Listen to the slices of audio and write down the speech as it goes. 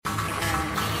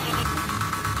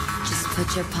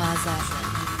Put your paws up,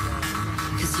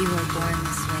 'cause you were born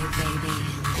this way, baby.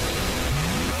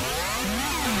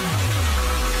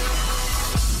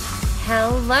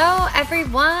 Hello,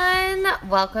 everyone.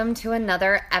 Welcome to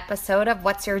another episode of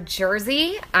What's Your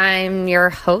Jersey? I'm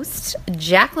your host,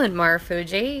 Jacqueline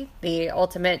Marafuji, the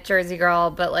ultimate Jersey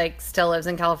girl, but still lives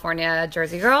in California,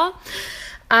 Jersey girl.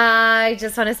 I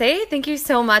just want to say thank you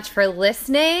so much for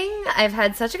listening. I've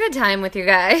had such a good time with you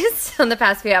guys on the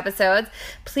past few episodes.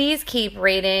 Please keep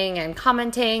rating and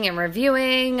commenting and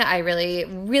reviewing. I really,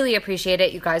 really appreciate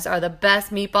it. You guys are the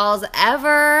best meatballs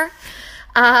ever.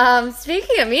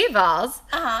 Speaking of meatballs,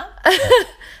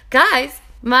 guys,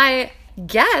 my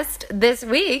guest this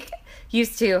week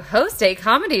used to host a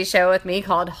comedy show with me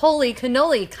called Holy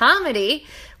Cannoli Comedy,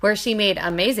 where she made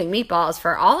amazing meatballs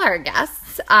for all our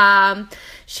guests.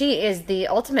 She is the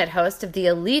ultimate host of the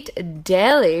Elite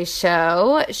Daily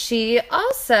Show. She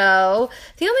also,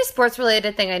 the only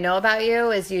sports-related thing I know about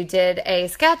you is you did a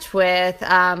sketch with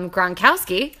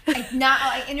Gronkowski.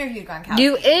 I interviewed Gronkowski.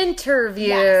 You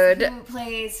interviewed. Yes, who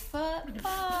plays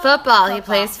football. He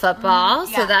plays football.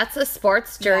 Mm-hmm. So that's a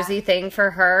sports jersey thing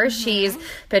for her. Mm-hmm. She's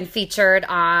been featured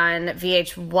on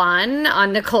VH1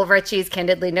 on Nicole Richie's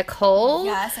Candidly Nicole.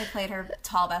 Yes, I played her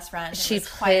tall best friend. She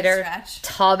played her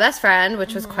tall best friend,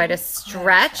 which was quite a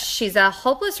stretch. She's a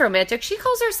hopeless romantic. She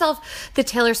calls herself the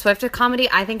Taylor Swift of comedy.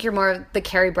 I think you're more the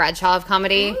Carrie Bradshaw of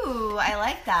comedy. Ooh, I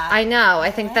like that. I know. I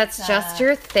think that's just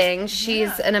your thing.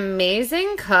 She's an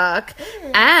amazing cook.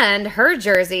 And her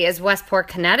jersey is Westport,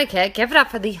 Connecticut. Give it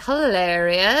up for the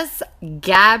hilarious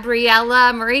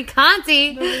Gabriella Marie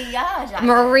Conti.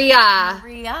 Maria.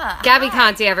 Gabby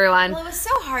Conti, everyone. Well, it was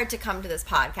so hard to come to this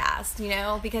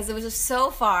podcast, because it was just so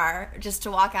far just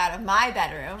to walk out of my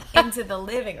bedroom into the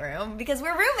living room, because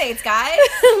we're roommates, guys.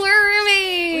 We're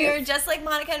roommates. We are just like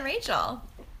Monica and Rachel.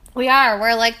 We are.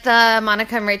 We're like the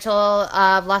Monica and Rachel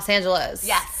of Los Angeles.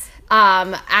 Yes.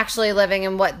 Actually living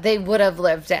in what they would have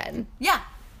lived in. Yeah.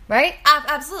 Right?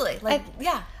 Absolutely.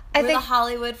 We're the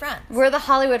Hollywood friends. We're the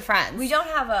Hollywood friends. We don't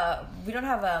have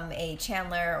a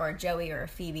Chandler or a Joey or a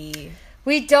Phoebe.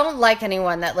 We don't like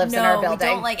anyone that lives in our building. No,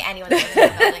 we don't like anyone that lives in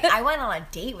our building. I went on a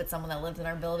date with someone that lived in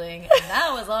our building, and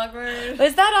that was awkward.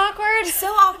 Was that awkward? So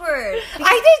awkward.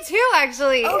 I did too,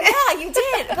 actually. Oh, yeah, you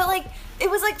did. But, it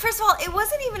was first of all, it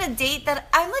wasn't even a date that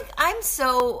I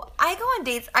go on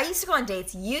dates. I used to go on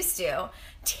dates,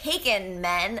 taken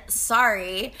men,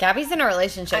 sorry. Gabby's in a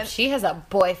relationship. She has a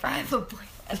boyfriend. I have a boyfriend.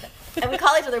 And we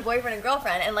call each other boyfriend and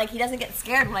girlfriend, and he doesn't get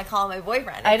scared when I call him my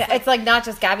boyfriend. It's not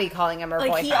just Gabby calling him her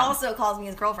boyfriend. He also calls me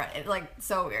his girlfriend. It's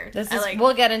so weird.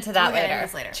 We'll get into that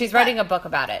later. She's writing a book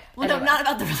about it. Well, anyway. No, not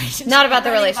about the relationship. Not about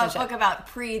the relationship. A book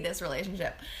about this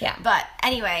relationship. Yeah. But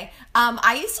anyway,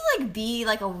 I used to be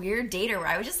a weird dater where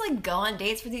I would just go on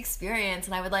dates for the experience,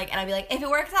 and I'd be like, if it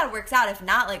works out, it works out. If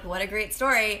not, what a great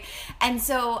story. And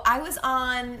so I was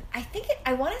on.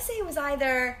 I want to say it was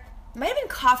either. It might have been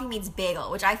Coffee Meets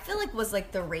Bagel, which I feel was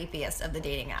the rapiest of the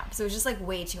dating apps. So it was just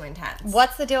way too intense.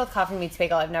 What's the deal with Coffee Meets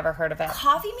Bagel? I've never heard of it.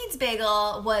 Coffee Meets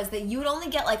Bagel was that you would only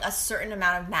get a certain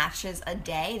amount of matches a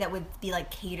day that would be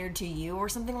catered to you or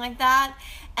something like that.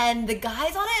 And the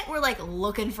guys on it were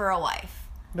looking for a wife.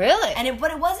 Really?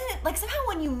 But it wasn't somehow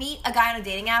when you meet a guy on a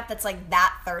dating app that's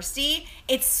that thirsty,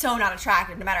 it's so not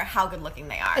attractive no matter how good looking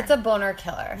they are. It's a boner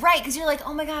killer. Right, because you're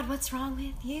oh my god, what's wrong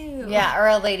with you? Yeah, or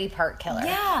a lady part killer.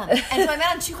 Yeah. And so I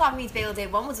met on 2 Coffee Meets Bagel dates.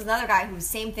 One was another guy whose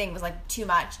same thing was too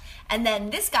much. And then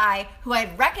this guy who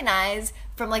I'd recognized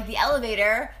from the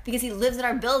elevator because he lives in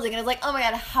our building, and I was oh my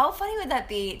god, how funny would that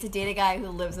be to date a guy who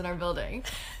lives in our building?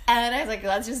 And I was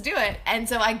let's just do it. And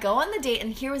so I go on the date,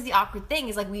 and here was the awkward thing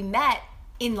is we met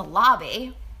in the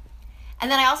lobby,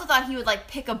 and then I also thought he would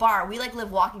pick a bar. We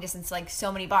live walking distance to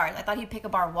so many bars. I thought he'd pick a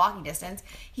bar walking distance.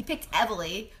 He picked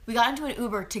Evely. We got into an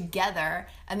Uber together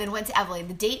and then went to Evely.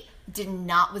 The date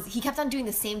he kept on doing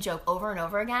the same joke over and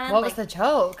over again. What was the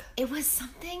joke? It was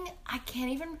something I can't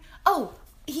even.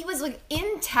 He was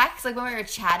in text when we were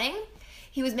chatting.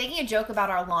 He was making a joke about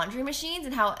our laundry machines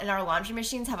and how our laundry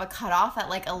machines have a cutoff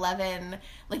at 11,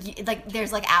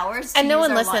 there's hours. And no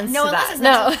one listens to that.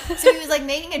 No. So he was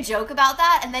making a joke about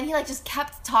that, and then he just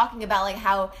kept talking about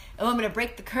how I'm gonna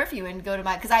break the curfew and go to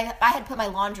my, because I had put my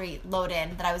laundry load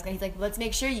in that I was gonna. He's let's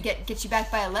make sure you get you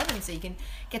back by 11 so you can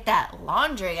get that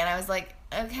laundry, and I was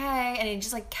okay, and he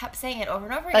just kept saying it over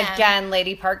and over again. Again,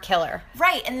 lady part killer.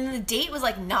 Right, and then the date was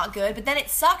not good, but then it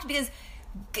sucked because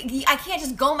I can't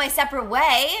just go my separate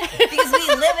way because we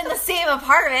live in the same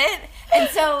apartment. And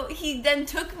so he then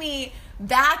took me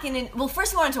back well,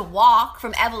 first we wanted to walk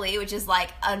from Evely, which is like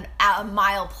a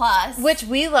mile plus. Which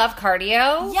we love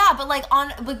cardio. Yeah, but like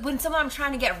when someone I'm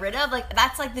trying to get rid of, like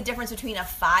that's like the difference between a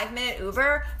 5-minute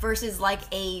Uber versus like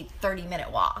a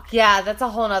 30-minute walk. Yeah, that's a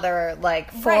whole nother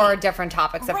like 4 different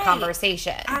topics of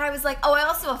conversation. And I was like, oh, I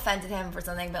also offended him for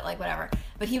something, but like whatever.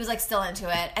 But he was like still into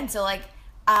it, and so like.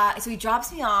 So he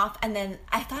drops me off, and then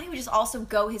I thought he would just also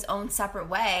go his own separate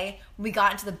way when we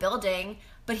got into the building,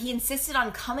 but he insisted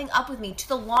on coming up with me to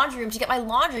the laundry room to get my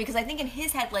laundry, because I think in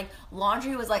his head, like,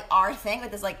 laundry was, like, our thing,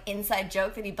 like this, like, inside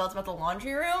joke that he built about the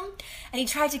laundry room, and he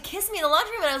tried to kiss me in the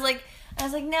laundry room, and I was like,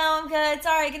 no, I'm good, it's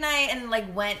alright, good night, and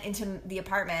like went into the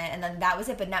apartment, and then that was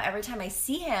it. But now every time I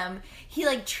see him, he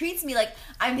like treats me like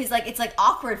I'm his, like, it's like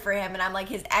awkward for him, and I'm like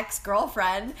his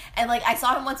ex-girlfriend, and like I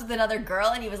saw him once with another girl,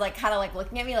 and he was like kind of like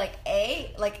looking at me like,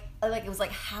 like it was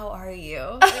like, how are you?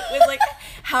 Like, it was like,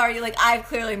 how are you? Like, I've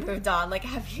clearly moved on. Like,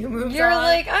 have you moved on? You're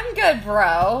like, I'm good,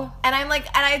 bro. And I'm like,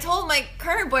 and I told my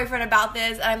current boyfriend about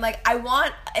this, and I'm like, I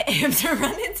want him to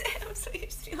run into him, so you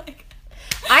just be like,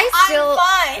 I'm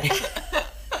fine.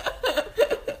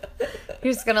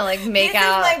 You're just gonna like make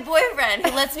out. This is my boyfriend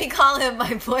who lets me call him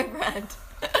my boyfriend.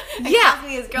 Yeah,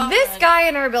 me his girlfriend. This guy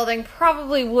in our building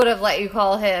probably would have let you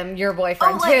call him your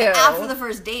boyfriend like, too. After the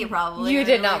first date, probably. You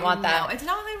did not want that. No, it's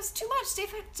not. It was too much.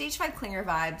 Stage 5 clinger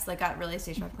vibes. Like, got really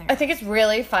stage 5 clinger. I think it's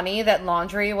really funny that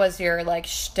laundry was your like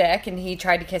shtick, and he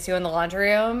tried to kiss you in the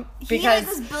laundry room because he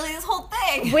was building this whole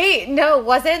thing. Wait, no,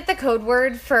 wasn't the code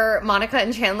word for Monica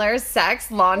and Chandler's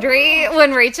sex laundry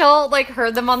when Rachel like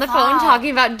heard them on the phone talking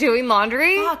about doing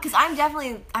laundry? Because I'm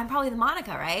probably the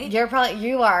Monica, right? You're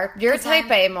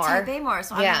type A more. Type A more.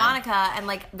 So I'm the Monica, and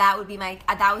like that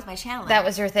was my Chandler. That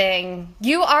was your thing.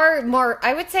 You are more,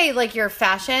 I would say, like your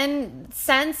fashion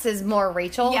sense is more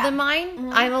Rachel than mine.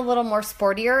 Mm-hmm. I'm a little more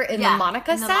sportier in the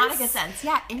Monica sense. Monica sense,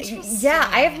 yeah, interesting. Yeah,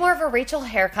 I have more of a Rachel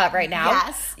haircut right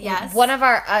now. Yes. One of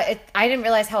our, I didn't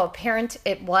realize how apparent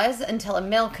it was until a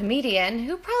male comedian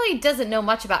who probably doesn't know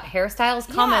much about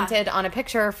hairstyles commented on a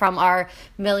picture from our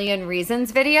Million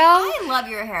Reasons video. I love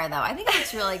your hair though. I think it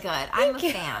looks really good. I'm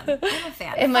a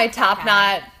fan. In my top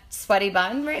knot sweaty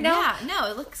bun right now. Yeah,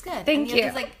 no, it looks good. Thank you.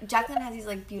 Like Jacqueline has these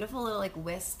like beautiful little like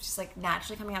wisps just like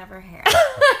naturally coming out of her hair.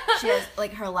 She has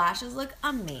like her lashes look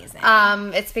amazing.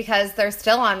 It's because they're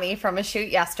still on me from a shoot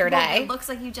yesterday. Well, it looks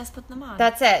like you just put them on.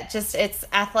 That's it. Just it's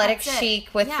athletic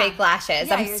chic with fake lashes.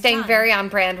 Yeah, I'm staying very on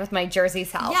brand with my Jersey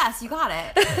self. Yes, you got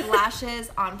it. Lashes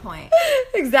on point.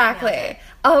 Exactly.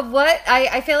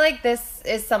 I feel like this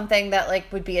is something that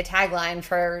like would be a tagline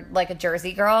for like a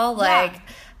Jersey girl, like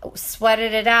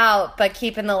sweated it out but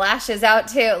keeping the lashes out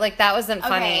too. Like that wasn't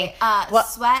funny.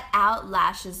 Sweat out,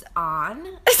 lashes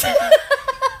on.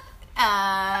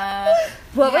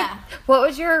 What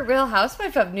would your Real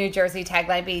Housewife of New Jersey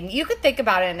tagline be? You could think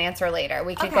about it and answer later.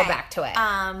 We could go back to it.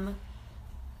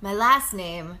 My last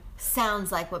name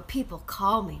sounds like what people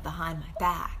call me behind my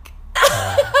back.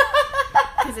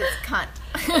 Because it's cunt.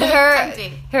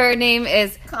 Her name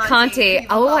is Conti.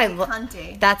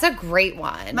 Conti. That's a great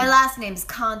one. My last name's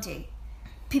Conti.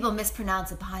 People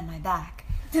mispronounce it behind my back.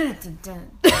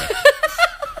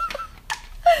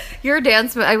 Your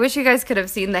dance, I wish you guys could have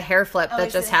seen the hair flip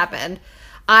that just happened.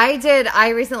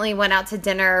 I recently went out to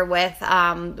dinner with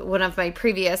one of my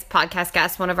previous podcast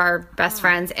guests, one of our best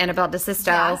friends, Annabelle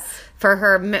DeSisto, for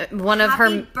her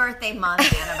Happy birthday month,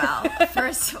 Annabelle.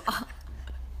 First of all,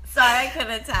 sorry I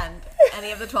couldn't attend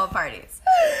any of the 12 parties.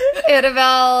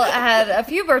 Annabelle had a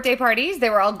few birthday parties.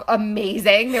 They were all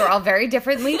amazing. They were all very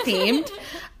differently themed.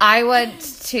 I went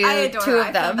to two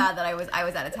of them. I feel bad that I was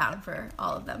out of town for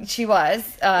all of them. She was.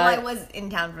 I was in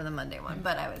town for the Monday one,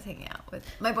 but I was hanging out with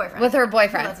my boyfriend. With her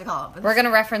boyfriend. Let's call him. We're going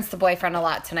to reference the boyfriend a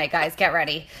lot tonight, guys. Get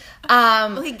ready.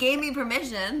 Well, he gave me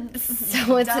permission.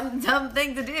 So it's dumb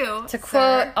thing to do. To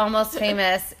quote Almost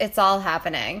Famous, it's all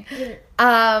happening.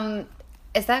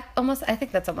 Is that almost? I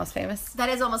think that's Almost Famous. That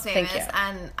is Almost Famous. Thank you.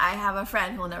 And I have a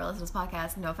friend who will never listen to this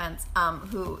podcast, no offense,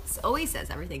 who always says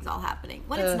everything's all happening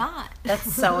when it's not. That's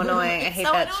so annoying. I hate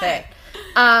that shit.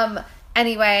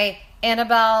 Anyway,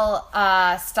 Annabelle,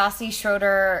 Stassi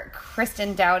Schroeder,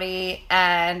 Kristen Dowdy,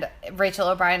 and Rachel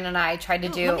O'Brien and I tried to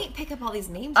do... Let me pick up all these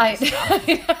names. I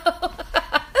know.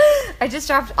 I just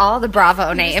dropped all the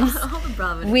Bravo names. All the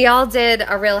Bravo names. We all did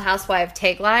a Real Housewife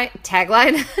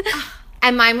tagline.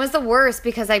 And mine was the worst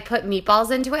because I put meatballs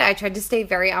into it. I tried to stay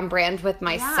very on brand with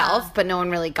myself, but no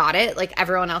one really got it. Like,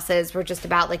 everyone else's were just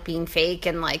about, like, being fake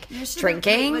and, like,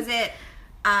 drinking. Was it,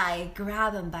 I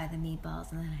grab him by the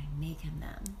meatballs and then I make him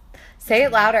them? Say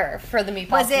it louder for the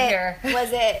meatballs to hear.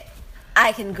 Was it,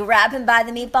 I can grab him by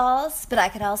the meatballs, but I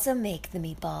could also make the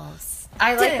meatballs?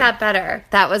 I like that better.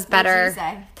 That was better. What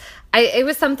did you say? It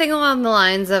was something along the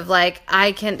lines of like,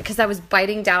 because I was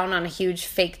biting down on a huge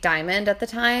fake diamond at the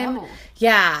time. Oh.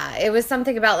 Yeah, it was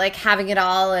something about like having it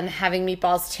all and having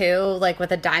meatballs too, like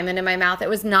with a diamond in my mouth. It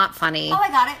was not funny. Oh, I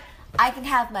got it. I can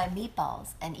have my meatballs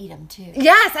and eat them too.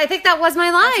 Yes, I think that was my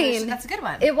line. That's a good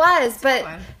one. It was, but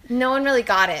one. no one really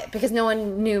got it because no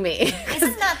one knew me.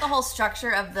 Isn't that the whole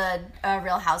structure of the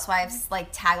Real Housewives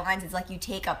like taglines? It's like you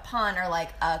take a pun or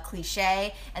like a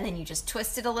cliche and then you just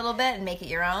twist it a little bit and make it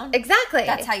your own. Exactly.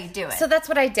 That's how you do it. So that's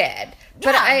what I did.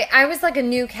 But Yeah. I was like a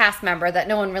new cast member that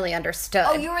no one really understood.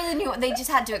 Oh, you were the new. They just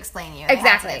had to explain you.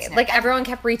 Exactly. Like everyone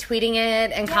kept retweeting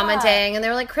it and commenting, and they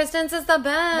were like, "Kristen's is the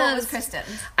best." What was Kristen's?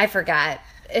 I forgot.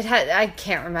 I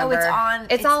can't remember. Oh, it's on.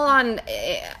 It's all on.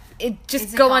 Just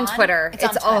Is it go on gone? Twitter. It's on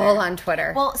It's all Twitter. on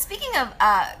Twitter. Well, speaking of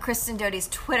Kristen Doute's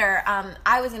Twitter,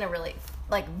 I was in a really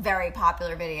like very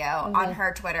popular video on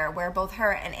her Twitter where both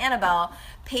her and Annabelle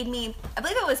paid me, I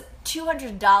believe it was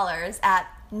 $200 at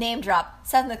name drop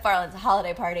Seth MacFarlane's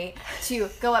holiday party to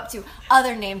go up to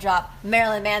other name drop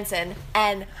Marilyn Manson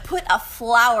and put a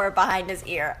flower behind his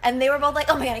ear. And they were both like,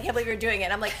 "Oh my god, I can't believe you're doing it."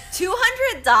 And I'm like,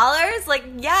 $200? Like,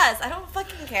 yes, I don't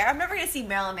fucking care. I'm never gonna see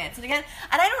Marilyn Manson again,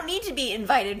 and I don't need to be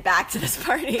invited back to this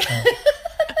party.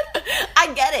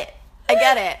 I get it. I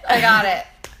got it.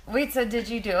 Wait, so did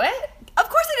you do it? Of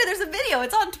course I did. There's a video.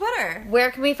 It's on Twitter.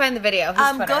 Where can we find the video?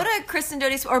 Whose Twitter? Go to Kristen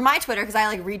Doute's or my Twitter because I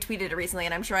like retweeted it recently,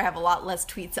 and I'm sure I have a lot less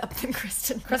tweets up than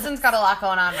Kristen. Kristen's got a lot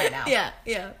going on right now.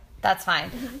 Yeah. That's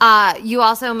fine. You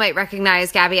also might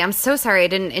recognize Gabby. I'm so sorry I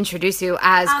didn't introduce you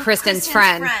as Kristen's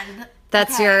friend.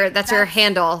 That's Okay, your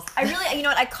handle. I really, you know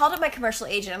what? I called up my commercial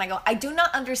agent and I go, I do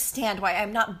not understand why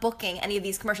I'm not booking any of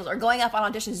these commercials or going up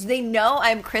on auditions. Do they know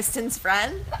I'm Kristen's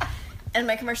friend? And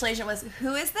my commercial agent was,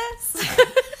 "Who is this?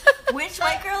 Which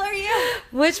white girl are you?"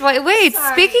 Wait,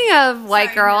 Sorry. speaking of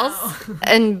white Sorry, girls no.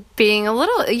 and being a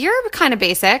little, you're kind of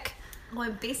basic. Well,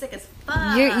 I'm basic as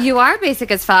fuck. You are basic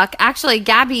as fuck. Actually,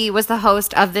 Gabby was the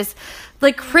host of this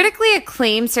like critically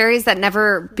acclaimed series that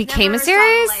never became Never a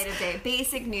series. saw the light of day.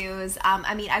 Basic news.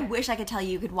 I mean, I wish I could tell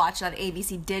you could watch it on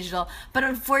ABC Digital, but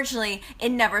unfortunately, it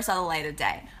never saw the light of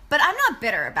day. But I'm not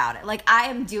bitter about it. Like, I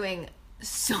am doing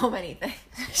so many things.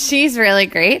 She's really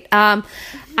great.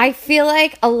 I feel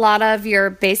like a lot of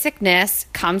your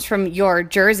basicness comes from your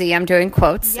jersey. I'm doing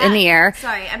quotes in the air.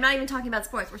 Sorry, I'm not even talking about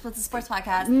sports. We're supposed to sports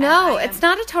podcast. No, it's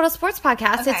not a total sports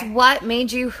podcast. Okay. It's what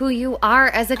made you who you are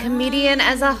as a comedian,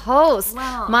 as a host.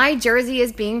 Well. My jersey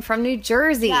is being from New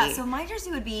Jersey. Yeah, so my jersey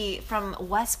would be from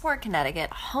Westport, Connecticut,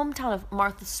 hometown of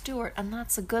Martha Stewart, and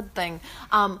that's a good thing.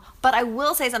 But I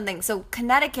will say something. So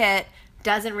Connecticut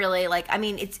doesn't really like, I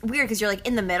mean, it's weird because you're like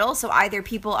in the middle, so either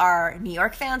people are New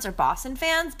York fans or Boston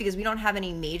fans because we don't have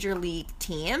any major league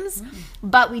teams,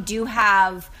 but we do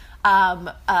have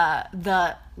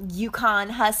the UConn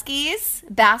Huskies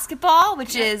basketball,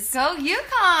 which is Go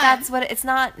UConn. that's what it's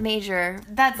not major.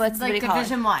 That's what like do you call it?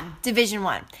 Division I. Division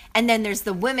 1. And then there's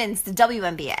the women's, the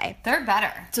WNBA. They're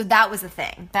better. So that was the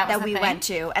thing That was the we thing? went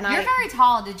to, and You're very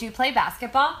tall. Did you play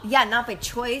basketball? yeah, not by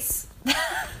choice.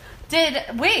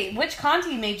 Which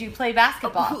Conti made you play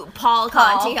basketball? Paul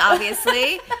Conti,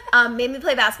 obviously, made me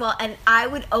play basketball, and I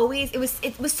would always. It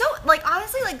was so like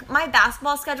honestly like my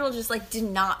basketball schedule just like did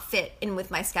not fit in with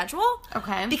my schedule.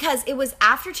 Okay. Because it was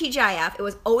after TGIF, it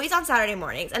was always on Saturday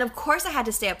mornings, and of course I had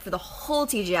to stay up for the whole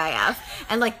TGIF,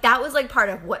 and like that was like part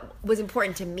of what was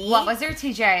important to me. What was your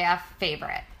TGIF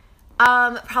favorite?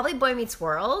 Probably Boy Meets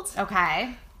World,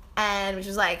 Okay. and which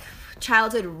was like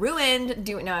childhood ruined.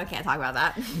 No, I can't talk about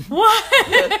that.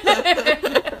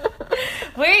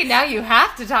 Wait, now you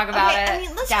have to talk about Okay, it, I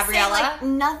mean, let's Gabriella. just say, like,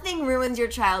 nothing ruins your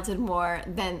childhood more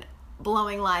than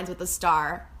blowing lines with the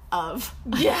star of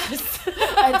yes.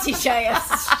 a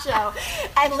TGIF show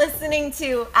and listening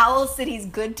to Owl City's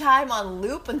Good Time on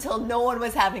loop until no one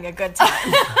was having a good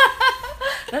time.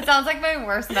 That sounds like my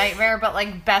worst nightmare, but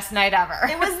like best night ever.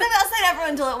 It was the best night ever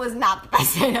until it was not the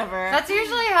best night ever. That's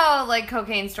usually how like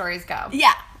cocaine stories go.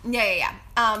 Yeah.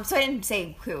 So I didn't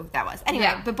say who that was. Anyway,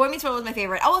 Yeah. but Boy Meets World was my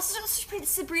favorite. Oh, also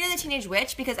Sabrina the Teenage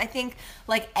Witch, because I think,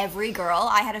 like, every girl,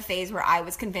 I had a phase where I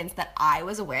was convinced that I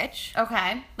was a witch.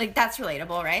 Okay. Like, that's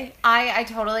relatable, right? I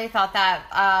totally thought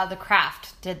that The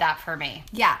Craft did that for me.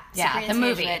 Yeah. Yeah, Sabrina the Teenage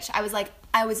movie. Witch. I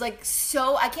was like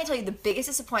so, I can't tell you, the biggest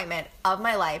disappointment of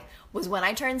my life was when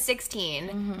I turned 16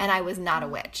 and I was not a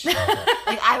witch.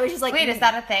 Like, I was just like, Wait, is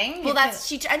that a thing? well, I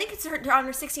think it's on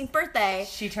her 16th birthday.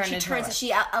 She turned into a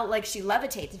witch. She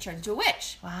levitates and turns into a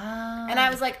witch. Wow. And I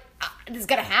was like, this is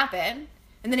gonna happen.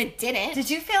 And then it didn't. Did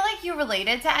you feel like you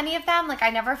related to any of them? Like, I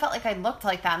never felt like I looked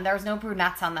like them. There was no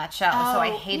brunettes on that show, so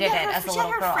I hated it as a little she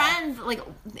had her girl. friend, like,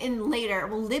 in later,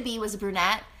 well, Libby was a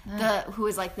brunette, who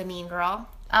was, like, the mean girl.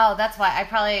 Oh, that's why I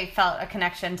probably felt a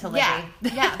connection to Libby.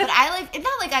 Yeah, but I like, it's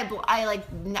not like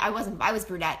I was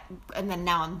brunette and then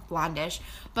now I'm blondish,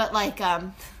 but like,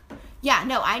 yeah,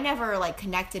 no, I never like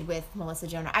connected with Melissa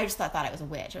Joan Hart. I just thought I was a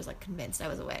witch. I was like convinced I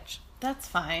was a witch. That's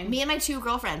fine. Me and my 2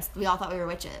 girlfriends, we all thought we were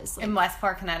witches. Like, in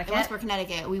Westport, Connecticut? In Westport,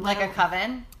 Connecticut. We went like a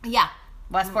coven? Yeah.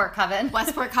 Westport Coven?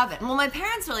 Westport Coven. Well, my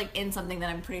parents are like in something that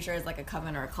I'm pretty sure is like a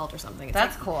coven or a cult or something. It's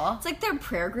That's like, cool. It's like their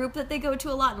prayer group that they go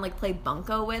to a lot and like play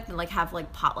bunco with and like have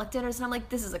like potluck dinners. And I'm like,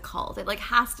 this is a cult. It like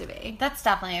has to be. That's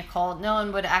definitely a cult. No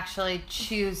one would actually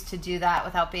choose to do that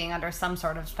without being under some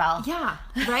sort of spell. Yeah,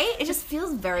 right? It just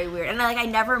feels very weird. And like I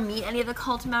never meet any of the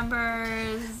cult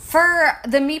members. For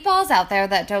the meatballs out there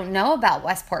that don't know about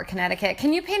Westport, Connecticut,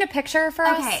 can you paint a picture for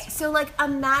us? Okay, so like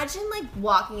imagine like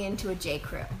walking into a J.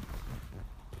 Crew.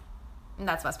 And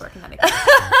that's Westport, Connecticut.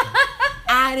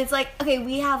 And it's like, okay,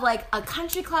 we have like a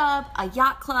country club, a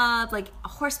yacht club, like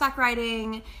horseback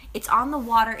riding. It's on the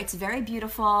water. It's very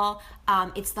beautiful.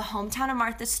 It's the hometown of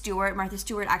Martha Stewart. Martha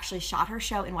Stewart actually shot her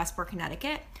show in Westport,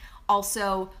 Connecticut.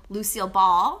 Also, Lucille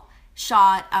Ball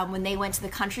shot when they went to the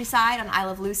countryside on I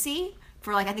Love Lucy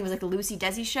for like, I think it was like the Lucy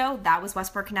Desi show. That was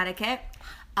Westport, Connecticut.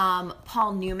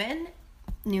 Paul Newman.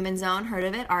 Newman's Own, heard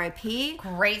of it? R.I.P.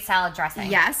 Great salad dressing.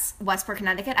 Yes, Westport,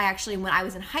 Connecticut. I actually, when I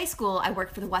was in high school, I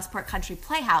worked for the Westport Country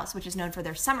Playhouse, which is known for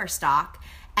their summer stock.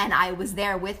 And I was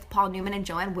there with Paul Newman and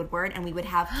Joanne Woodward, and we would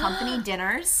have company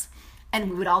dinners. And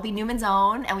we would all be Newman's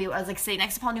Own, and I was like sitting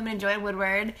next to Paul Newman and Joanne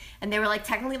Woodward, and they were like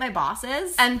technically my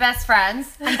bosses and best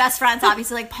friends. And best friends,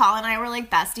 obviously. Like Paul and I were like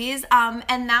besties.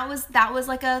 And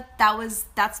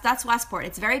that's Westport.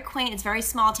 It's very quaint. It's very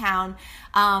small town.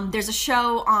 There's a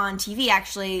show on TV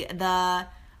actually. What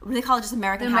do they call it? Just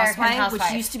American Housewife,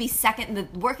 which used to be the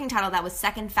working title that was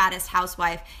second fattest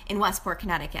housewife in Westport,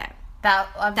 Connecticut. That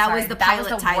was the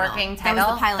pilot title. Working title. That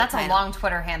was the pilot That's title. A long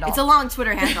Twitter handle. It's a long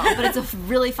Twitter handle, but it's a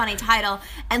really funny title.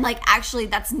 And like, actually,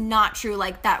 that's not true.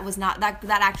 Like, that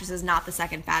actress is not the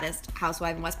second fattest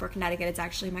housewife in Westport, Connecticut. It's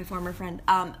actually my former friend.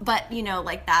 But you know,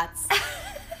 like that's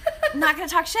I'm not gonna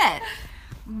talk shit.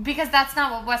 Because that's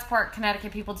not what Westport,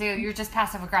 Connecticut people do. You're just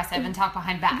passive aggressive and talk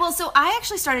behind back. Well, so I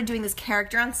actually started doing this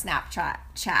character on Snapchat,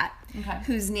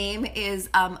 whose name is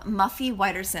Muffy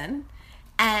Whiterson.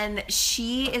 And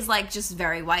she is like just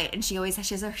very white, and she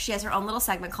has her own little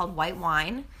segment called White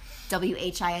Wine,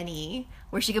 WHINE,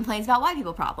 where she complains about white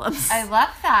people problems. I love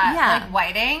that. Yeah, like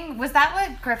whiting. Was that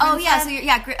what Griffin said? Oh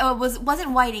yeah, so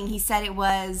wasn't whiting. He said it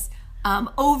was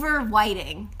over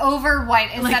whiting. Over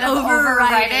white instead of over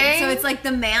whiting. So it's like the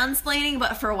mansplaining,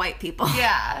 but for white people.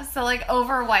 Yeah. So like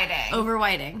over whiting. Over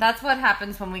whiting. That's what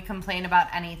happens when we complain about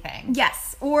anything.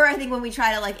 Yes. Or I think when we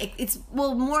try to like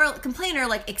more complain or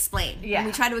like explain. Yeah. When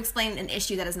we try to explain an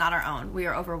issue that is not our own, we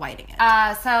are over whiting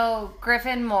it. So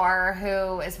Griffin Moore,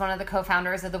 who is one of the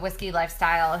co-founders of the Whiskey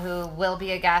Lifestyle, who will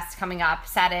be a guest coming up,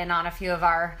 sat in on a few of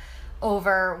our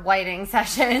over whiting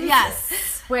sessions.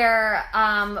 Yes. Where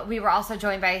we were also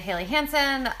joined by Haley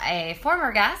Hansen, a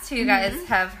former guest who you guys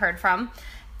have heard from,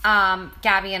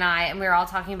 Gabby and I, and we were all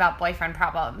talking about boyfriend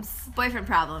problems.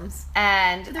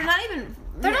 And they're not even...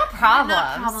 They're not problems. They're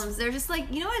not problems. They're just like,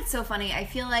 you know what's so funny? I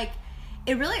feel like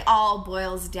it really all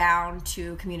boils down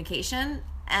to communication.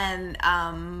 And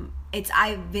it's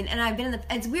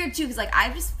weird too, because like I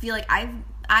just feel like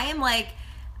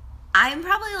I'm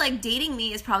probably like dating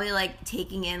me is probably like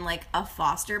taking in like a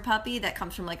foster puppy that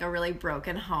comes from like a really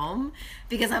broken home,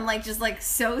 because I'm like just like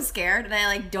so scared, and I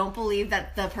like don't believe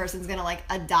that the person's gonna like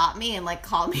adopt me and like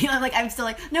call me. I'm still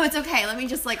like, no, it's okay, let me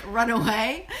just like run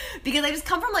away, because I just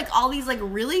come from like all these like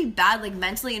really bad like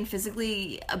mentally and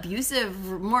physically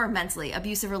abusive, more mentally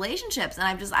abusive relationships, and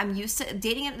I'm used to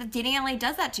dating in LA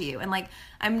does that to you, and like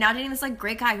I'm now dating this like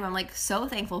great guy who I'm like so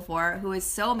thankful for, who is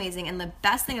so amazing, and the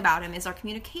best thing about him is our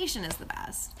communication is the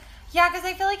best. Yeah, because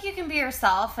I feel like you can be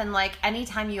yourself, and like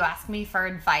anytime you ask me for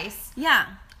advice, yeah,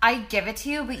 I give it to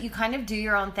you, but you kind of do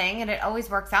your own thing, and it always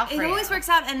works out for you. It always works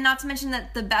out, and not to mention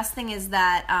that the best thing is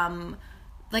that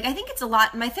like I think it's a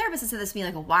lot. My therapist has said this to me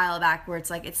like a while back, where it's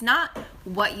like it's not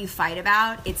what you fight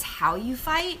about, it's how you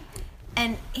fight,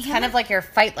 and kind of like your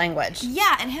fight language.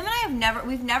 Yeah, and him and I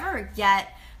we've never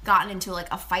yet gotten into like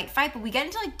a fight, but we get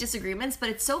into like disagreements. But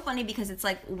it's so funny because it's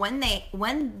like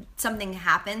when something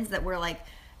happens that we're like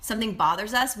something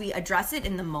bothers us, we address it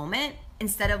in the moment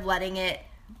instead of letting it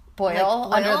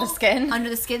boil under the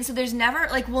skin. So there's never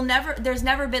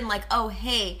been like, oh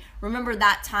hey, remember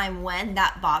that time when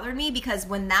that bothered me, because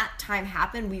when that time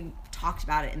happened, we talked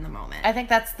about it in the moment. I think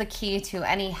that's the key to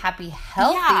any happy,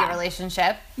 healthy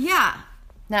relationship. Yeah.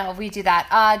 No, we do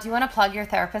that. Do you want to plug your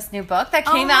therapist's new book that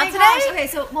came out today? Okay,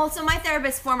 so my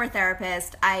therapist, former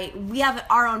therapist, we have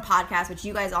our own podcast, which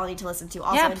you guys all need to listen to.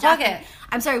 Also, Yeah, plug it.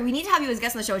 I'm sorry, we need to have you as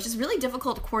guest on the show. It's just really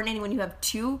difficult coordinating when you have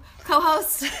two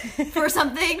co-hosts for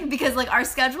something because like our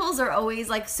schedules are always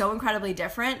like so incredibly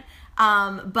different.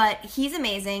 But he's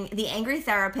amazing. The Angry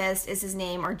Therapist is his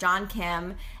name, or John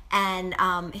Kim,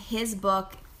 and his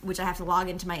book, which I have to log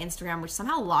into my Instagram, which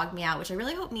somehow logged me out, which I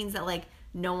really hope means that like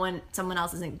someone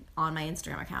else isn't on my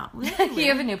Instagram account. You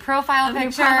have a new profile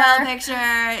picture.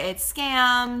 It's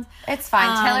scammed. It's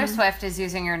fine. Taylor Swift is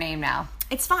using your name now.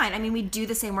 It's fine. I mean, we do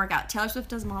the same workout. Taylor Swift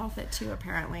does Model Fit too,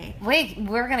 apparently. Wait,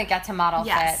 we're going to get to Model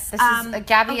Yes. Fit. This is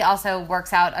Gabby also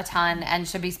works out a ton and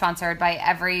should be sponsored by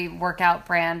every workout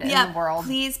brand in the world.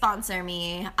 Please sponsor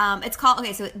me. It's called,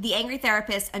 so The Angry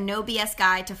Therapist, a no BS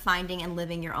guide to finding and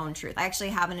living your own truth. I actually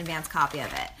have an advanced copy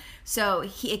of it. So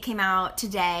it came out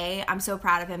today. I'm so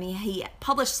proud of him. He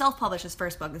self-published his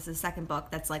first book. This is his second book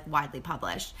that's like widely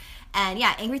published. And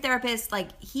yeah, Angry Therapist, like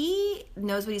he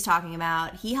knows what he's talking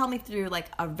about. He helped me through like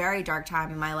a very dark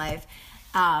time in my life.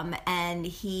 And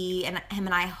him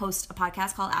and I host a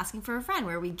podcast called Asking for a Friend,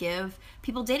 where we give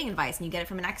people dating advice, and you get it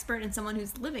from an expert and someone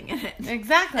who's living in it.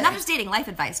 Exactly. And not just dating, life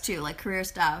advice too, like career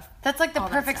stuff. That's like the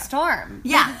perfect storm.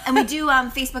 Yeah. And we do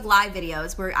Facebook Live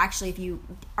videos where actually if you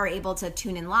are able to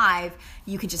tune in live,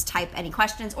 you can just type any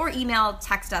questions or email,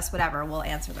 text us, whatever. We'll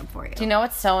answer them for you. Do you know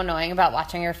what's so annoying about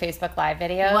watching your Facebook Live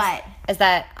videos? What? Is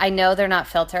that I know they're not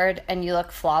filtered and you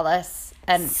look flawless.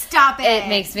 And stop it. It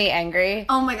makes me angry.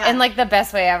 Oh my God. In like the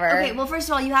best way ever. Okay, well, first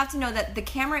of all, you have to know that the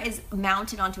camera is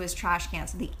mounted onto his trash can,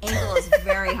 so the angle is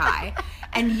very high.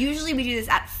 And usually we do this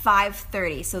at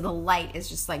 5:30, so the light is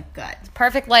just like good.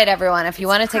 Perfect light, everyone. If you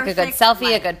want to take a good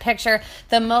selfie, a good picture.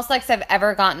 The most likes I've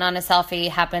ever gotten on a selfie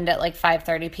happened at like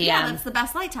 5:30 p.m. Yeah, that's the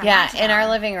best light time. Yeah, in our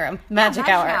living room. Magic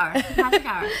hour. Magic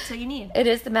hour. That's what you need. It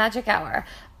is the magic hour.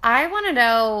 I want to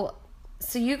know,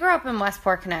 so you grew up in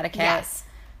Westport, Connecticut. Yes.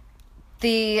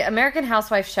 The American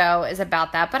Housewife show is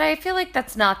about that, but I feel like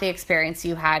that's not the experience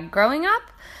you had growing up.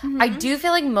 Mm-hmm. I do feel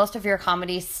like most of your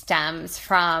comedy stems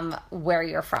from where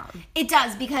you're from. It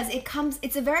does, because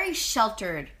it's a very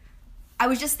sheltered, I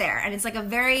was just there, and it's like I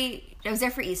was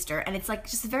there for Easter, and it's like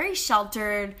just very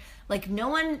sheltered, like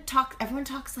everyone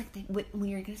talks like when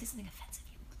you're going to say something offensive,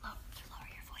 you lower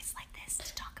your voice like this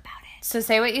to talk about it. So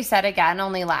say what you said again,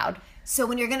 only loud. So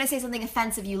when you're going to say something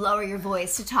offensive, you lower your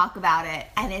voice to talk about it.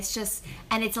 And it's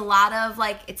a lot of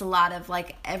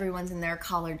like everyone's in their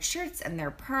collared shirts and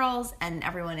their pearls, and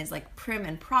everyone is like prim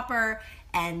and proper,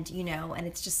 and and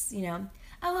it's just,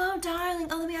 oh darling,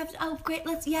 great,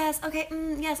 yes,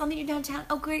 I'll meet you downtown.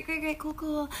 Oh great,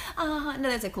 cool. No,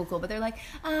 they say cool, but they're like,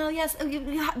 oh yes,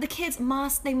 the kids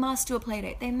must do a play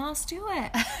date. They must do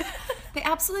it. They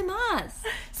absolutely must.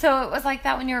 So it was like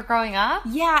that when you were growing up?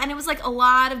 Yeah, and it was like a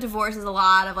lot of divorces, a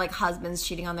lot of like husbands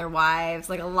cheating on their wives,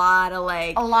 like a lot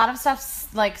of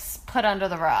stuff like put under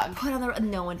the rug.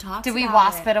 No one talks about it. Did we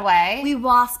wasp it away? We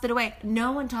wasp it away.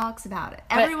 No one talks about it.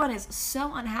 Everyone is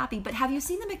so unhappy. But have you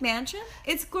seen the McMansion?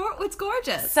 It's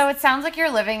gorgeous. So it sounds like you're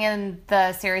living in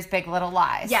the series Big Little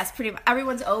Lies. Yes, pretty much.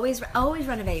 Everyone's always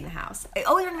renovating the house.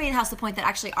 Always renovating the house to the point that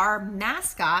actually our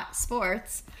mascot,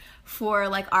 Sports, for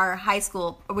like our high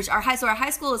school, our high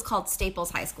school is called Staples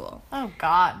High School. Oh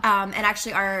God. And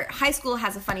actually our high school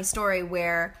has a funny story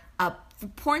where a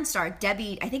porn star,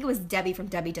 Debbie, I think it was Debbie from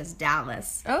Debbie Does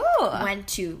Dallas, went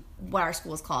to what our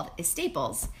school is called is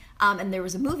Staples. And there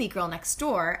was a movie, Girl Next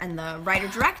Door, and the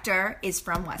writer-director is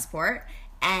from Westport.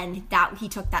 And he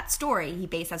took that story, he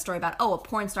based that story about, a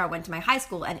porn star went to my high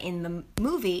school, and in the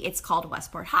movie, it's called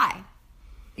Westport High.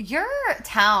 Your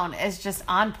town is just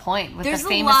on point with the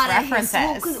famous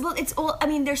references.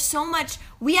 There's so much.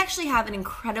 We actually have an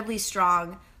incredibly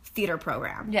strong theater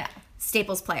program. Yeah.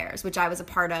 Staples Players, which I was a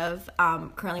part of,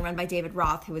 currently run by David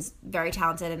Roth, who was very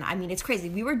talented. And it's crazy.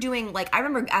 We were doing, I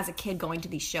remember as a kid going to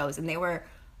these shows, and they were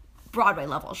Broadway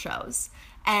level shows.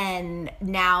 And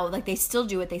now, they still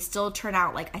do it. They still turn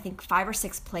out, I think 5 or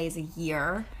 6 plays a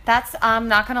year. That's,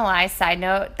 not gonna lie, side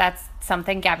note, that's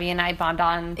something Gabby and I bond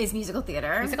on. Is musical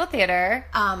theater. Musical theater.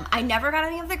 I never got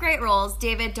any of the great roles.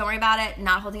 David, don't worry about it.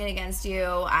 Not holding it against you.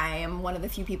 I am one of the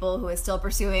few people who is still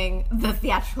pursuing the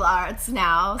theatrical arts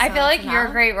now. So I feel like your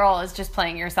great role is just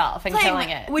playing yourself and killing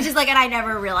it. Which is, and I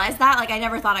never realized that. I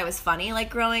never thought I was funny,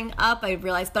 growing up. I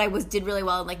realized, but I did really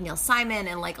well in, Neil Simon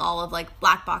and, all of,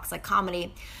 black box,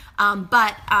 comedy.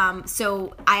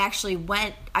 So I actually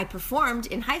I performed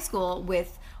in high school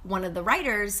with one of the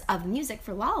writers of music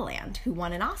for La La Land, who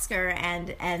won an Oscar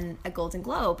and a Golden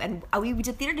Globe. And we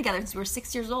did theater together since we were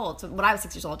 6 years old. So when I was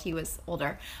 6 years old, he was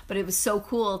older. But it was so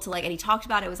cool to and he talked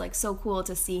about it. It was like so cool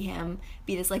to see him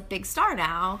be this like big star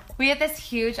now. We had this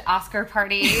huge Oscar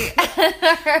party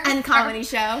And comedy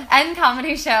show.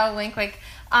 Wink wink.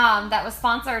 That was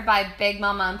sponsored by Big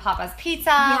Mama and Papa's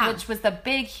Pizza, which was the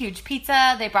big, huge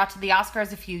pizza they brought to the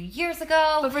Oscars a few years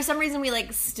ago. But for some reason, we had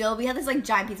this like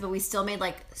giant pizza, but we still made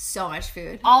like so much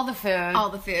food. All the food.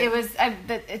 It was.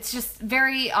 It's just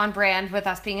very on brand with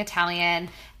us being Italian,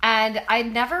 and I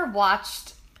never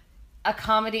watched an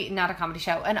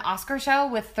Oscar show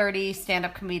with 30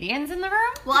 stand-up comedians in the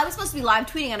room. Well, I was supposed to be live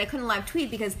tweeting, and I couldn't live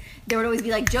tweet because there would always be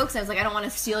like jokes. And I was like, I don't want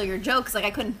to steal your jokes. Like I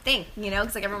couldn't think,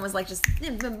 because like everyone was like just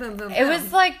boom, boom, boom, boom. It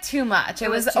was like too much. It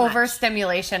was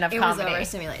overstimulation of comedy. It was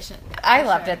overstimulation. Yeah, I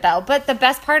loved it though. But the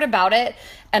best part about it,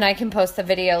 and I can post the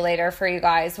video later for you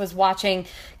guys, was watching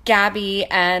Gabby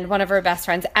and one of her best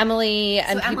friends, Emily,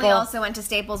 and so Emily also went to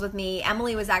Staples with me.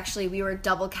 Emily was actually, we were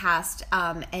double cast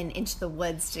in Into the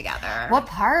Woods together. What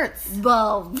parts?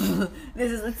 Well,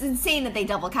 it's insane that they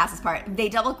double cast this part.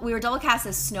 We were double cast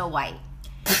as Snow White.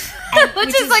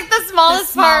 Which is like the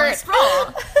smallest part.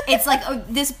 Role. It's like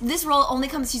this role only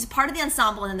comes, she's part of the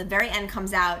ensemble, and then the very end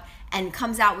comes out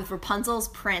with Rapunzel's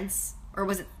prince. Or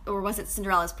was it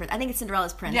Cinderella's prince? I think it's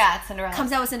Cinderella's prince. Yeah, it's Cinderella.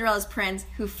 Comes out with Cinderella's prince,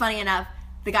 who, funny enough,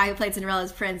 the guy who played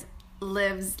Cinderella's prince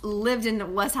lived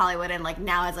in West Hollywood, and like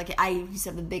now has like, I used to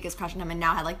have the biggest crush on him, and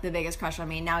now had like the biggest crush on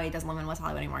me. And now he doesn't live in West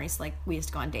Hollywood anymore. He's like, we used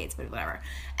to go on dates, but whatever.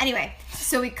 Anyway,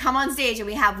 so we come on stage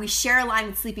and we share a line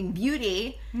with Sleeping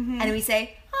Beauty, and we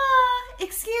say,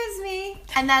 excuse me,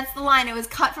 and that's the line. It was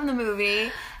cut from the movie,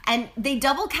 and they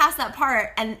double cast that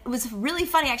part, and it was really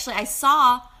funny actually. I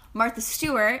saw Martha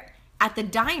Stewart at the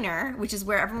diner, which is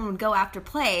where everyone would go after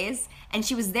plays, and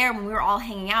she was there when we were all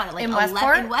hanging out at like in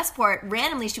Westport? In Westport.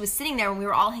 Randomly, she was sitting there when we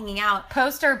were all hanging out.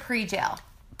 Post or pre-jail?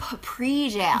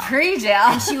 Pre-jail. Pre-jail.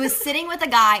 And she was sitting with a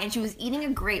guy, and she was eating a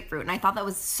grapefruit, and I thought that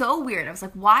was so weird. I was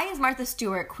like, why is Martha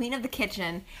Stewart, queen of the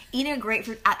kitchen, eating a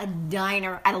grapefruit at a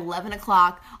diner at 11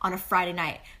 o'clock on a Friday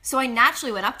night? So I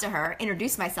naturally went up to her,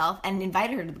 introduced myself, and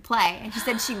invited her to the play, and she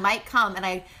said she might come, and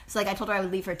I told her I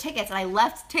would leave her tickets, and I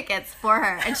left tickets for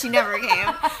her, and she never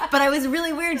came. But I was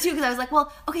really weird, too, because I was like,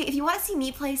 well, okay, if you want to see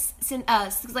me play,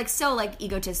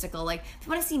 egotistical, like, if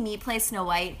you want to see me play Snow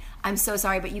White, I'm so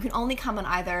sorry, but you can only come on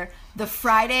either the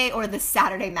Friday or the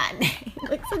Saturday matinee.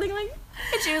 Like, something like,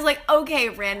 and she was like, okay,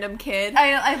 random kid.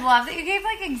 I love that you gave,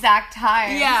 like, exact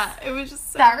times. Yeah, it was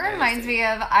just so that reminds me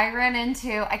of,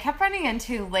 I kept running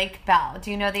into Lake Bell. Do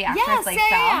you know the actress Lake Bell?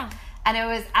 Yeah. And it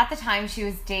was, at the time, she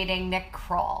was dating Nick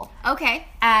Kroll. Okay.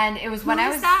 And it was when I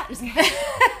was... that?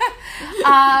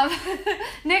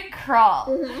 Nick Kroll.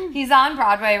 Mm-hmm. He's on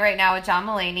Broadway right now with John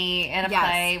Mulaney in a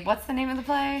play. What's the name of the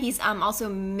play? He's also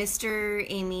Mr.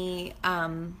 Amy...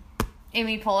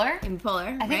 Amy Poehler? Amy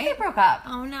Poehler, I think they broke up.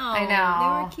 Oh, no. I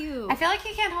know. They were cute. I feel like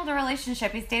he can't hold a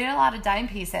relationship. He's dated a lot of dime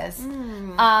pieces.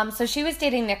 So she was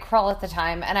dating Nick Kroll at the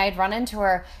time, and I had run into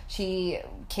her. She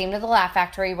came to the Laugh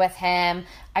Factory with him.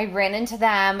 I ran into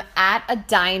them at a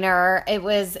diner.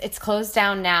 It's closed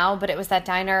down now, but it was that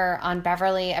diner on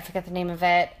Beverly. I forget the name of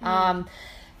it.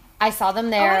 I saw them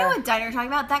there. Oh, I know what diner you're talking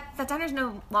about. That diner's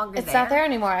no longer there. It's not there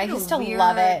anymore. I used to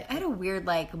love it. I had a weird,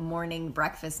 like, morning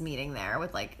breakfast meeting there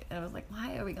with, like, and I was like,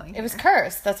 why are we going here? It was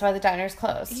cursed. That's why the diner's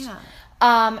closed. Yeah.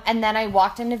 And then I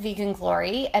walked into Vegan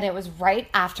Glory, and it was right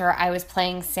after I was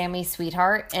playing Sammy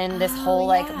Sweetheart in this whole,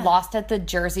 like, Lost at the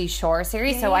Jersey Shore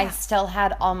series. So I still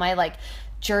had all my, like,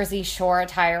 Jersey Shore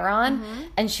attire on,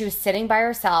 and she was sitting by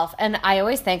herself. And I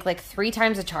always think, like, 3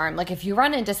 times a charm. Like, if you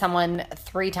run into someone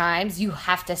 3 times, you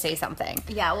have to say something.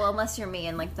 Yeah, well, unless you're me,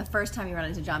 and, like, the first time you run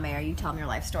into John Mayer, you tell him your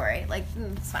life story. Like,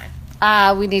 it's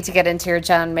fine. We need to get into your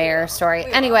John Mayer story.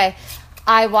 Anyway,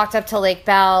 I walked up to Lake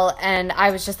Bell, and I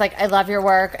was just like, I love your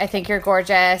work. I think you're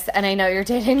gorgeous. And I know you're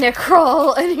dating Nick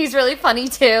Kroll, and he's really funny,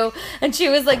 too. And she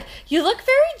was like, you look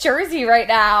very Jersey right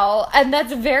now. And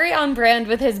that's very on brand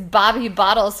with his Bobby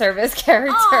Bottle Service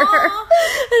character. And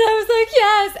I was like,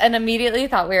 yes. And immediately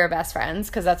thought we were best friends,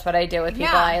 because that's what I do with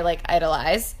people I, like,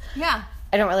 idolize. Yeah.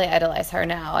 I don't really idolize her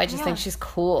now. I just think she's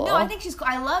cool. No, I think she's cool.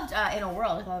 I loved In a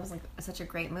World. I thought it was like such a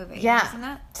great movie. Yeah. Have you seen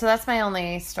that? So that's my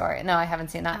only story. No, I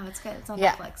haven't seen that. Oh, it's good. It's on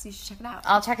Netflix. You should check it out.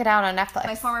 I'll check it out on Netflix.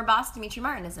 My former boss, Dimitri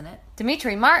Martin, is in it.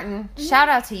 Dimitri Martin. Shout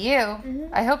out to you.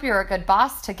 I hope you're a good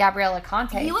boss to Gabriella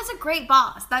Conte. He was a great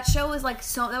boss. That show was like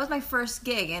that was my first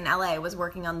gig in LA, was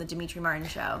working on the Dimitri Martin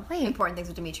show. Wait. Important Things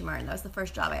with Dimitri Martin. That was the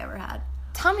first job I ever had.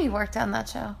 Tommy worked on that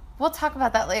show. We'll talk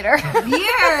about that later.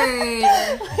 Weird.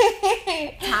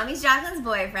 Tommy's Jacqueline's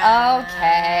boyfriend.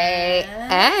 Okay.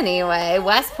 Anyway,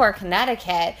 Westport,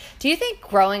 Connecticut. Do you think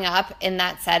growing up in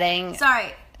that setting...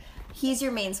 Sorry. He's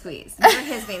your main squeeze. You're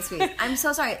his main squeeze. I'm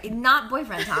so sorry. Not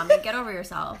boyfriend, Tommy. Get over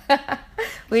yourself.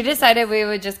 We decided we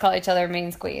would just call each other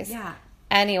main squeeze. Yeah.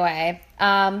 Anyway,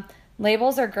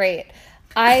 labels are great.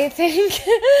 I think...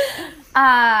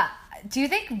 do you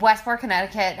think Westport,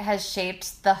 Connecticut has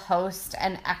shaped the host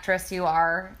and actress you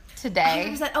are today?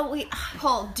 100%. Oh, wait.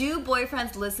 Hold. Do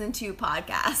boyfriends listen to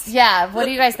podcasts? Yeah. What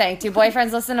do you guys think? Do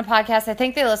boyfriends listen to podcasts? I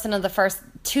think they listen to the first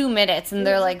 2 minutes and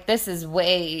they're like, this is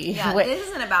way... Yeah, this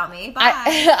isn't about me. Bye.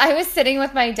 I was sitting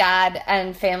with my dad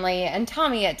and family and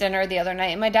Tommy at dinner the other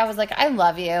night, and my dad was like, I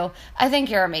love you. I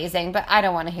think you're amazing, but I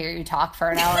don't want to hear you talk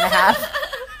for an hour and a half.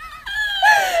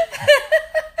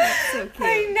 So cute.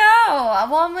 I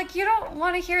know. Well, I'm like, you don't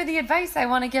want to hear the advice I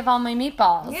want to give all my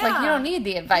meatballs. Yeah. Like, you don't need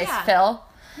the advice, Yeah. Phil.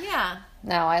 Yeah.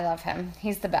 No, I love him.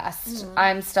 He's the best.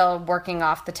 I'm still working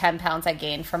off the 10 pounds I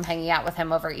gained from hanging out with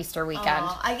him over Easter weekend.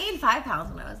 I gained 5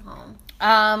 pounds when I was home.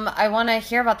 I want to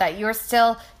hear about that. You were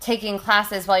still taking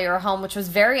classes while you were home, which was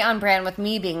very on brand with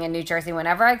me being in New Jersey.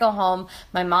 Whenever I go home,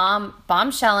 my mom,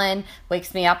 bombshellin',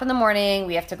 wakes me up in the morning.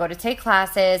 We have to go to take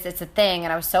classes. It's a thing.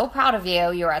 And I was so proud of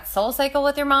you. You were at SoulCycle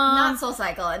with your mom. Not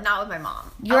SoulCycle and not with my mom.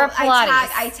 You're at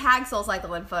Pilates. I tag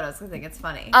SoulCycle in photos because I think it's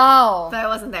funny. Oh. But I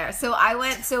wasn't there. So I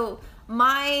went...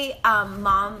 My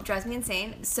mom drives me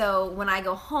insane, so when I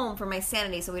go home for my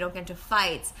sanity so we don't get into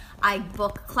fights, I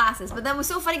book classes. But that was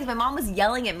so funny because my mom was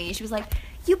yelling at me. She was like,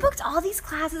 you booked all these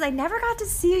classes. I never got to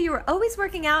see you. You were always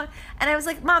working out. And I was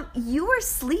like, Mom, you were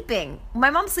sleeping. My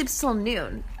mom sleeps till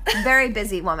noon. Very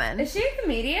busy woman. Is she a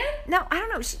comedian? No, I don't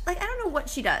know. I don't know what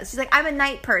she does. She's like, I'm a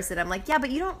night person. I'm like, yeah,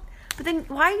 but you don't... But then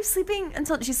why are you sleeping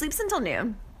until... She sleeps until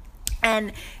noon.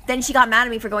 And then she got mad at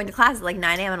me for going to class at like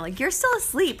 9 a.m. And I'm like, you're still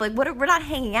asleep. Like, we're not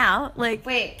hanging out. Like,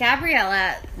 wait,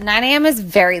 Gabriella, 9 a.m. is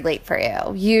very late for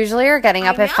you. Usually you're getting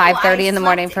up at 5:30 in the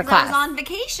morning for class. I was on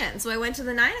vacation, so I went to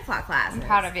the 9 o'clock class. I'm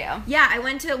proud of you. Yeah, I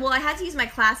went to, I had to use my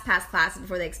ClassPass classes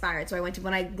before they expired. So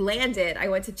when I landed, I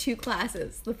went to 2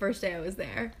 classes the first day I was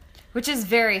there. Which is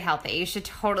very healthy. You should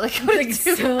totally go to Like,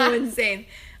 so insane.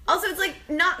 Also, it's, like,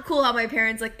 not cool how my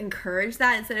parents, like, encourage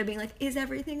that instead of being like, is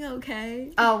everything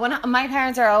okay? Oh, my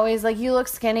parents are always like, you look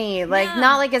skinny. Like, Yeah.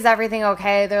 not like, is everything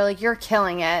okay? They're like, you're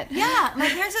killing it. Yeah, my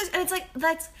parents, and it's like,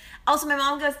 that's, also my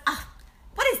mom goes,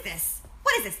 what is this?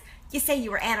 What is this? You say you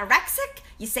were anorexic?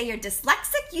 You say you're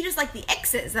dyslexic? You just like the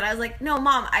X's. And I was like, no,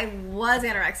 Mom, I was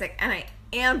anorexic, and I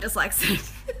am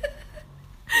dyslexic.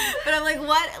 But I'm like,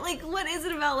 what is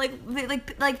it about,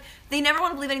 like they never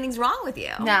want to believe anything's wrong with you.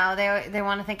 No, they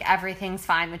want to think everything's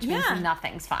fine, which means Yeah.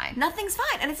 nothing's fine. Nothing's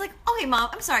fine. And it's like, okay, Mom,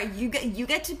 I'm sorry, you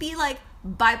get to be like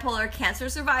bipolar cancer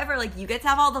survivor, like you get to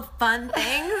have all the fun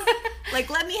things. Like,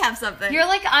 let me have something. You're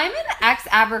like, I'm an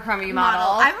ex-Abercrombie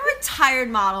model. I'm a retired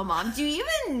model, Mom. Do you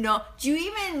even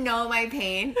know my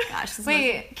pain? Gosh, this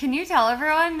Wait, can you tell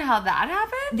everyone how that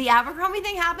happened? the Abercrombie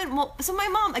thing happened. Well, so my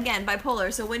mom, again,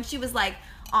 bipolar. So when she was like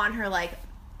on her like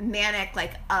manic,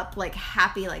 like up, like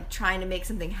happy, like trying to make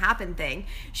something happen thing,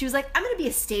 she was like, I'm gonna be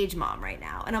a stage mom right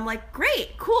now. And I'm like,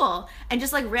 great, cool. And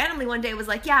just like randomly one day was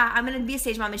like, yeah, I'm gonna be a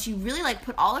stage mom. And she really like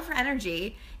put all of her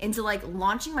energy into like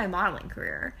launching my modeling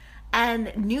career.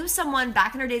 And knew someone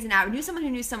back in her days in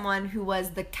knew someone who was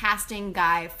the casting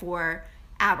guy for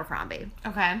Abercrombie.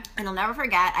 Okay. And I'll never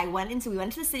forget, we went into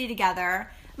the city together.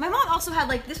 My mom also had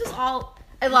like, this was all...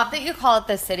 I love that you call it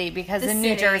the city because in New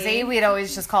city. Jersey, we'd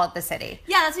always just call it the city.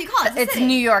 Yeah, that's what you call it. It's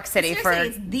New York City It's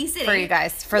the city. for you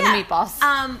guys, for Yeah. the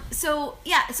meatballs. So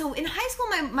in high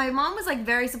school, my mom was like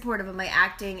very supportive of my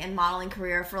acting and modeling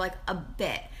career for like a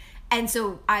bit. And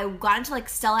so I got into like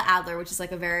Stella Adler, which is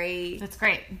like a very That's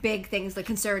great. big thing, the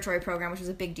conservatory program, which was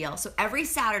a big deal. So every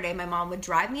Saturday, my mom would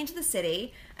drive me into the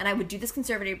city, and I would do this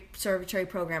conservatory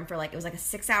program for like, it was like a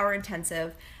 6-hour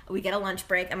intensive. We get a lunch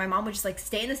break, and my mom would just like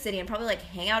stay in the city and probably like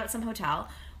hang out at some hotel,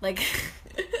 like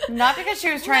Not because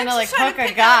she was trying to like just trying hook to a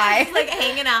pick guy. out, just, like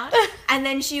hanging out, and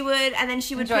then she would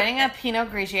Joining a Pinot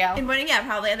Grigio.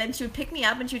 probably, and then she would pick me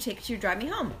up and she would drive me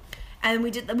home. And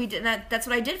we did that. That's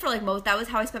what I did for like that was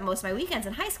how I spent most of my weekends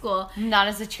in high school. Not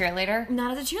as a cheerleader.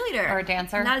 Not as a cheerleader Or a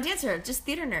dancer? Not a dancer, just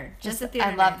theater nerd. Just a theater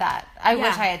I nerd. love that. I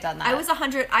wish I had done that. I was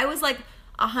 100. I was like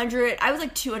 100. I was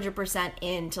like 200%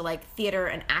 into like theater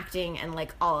and acting and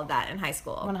like all of that in high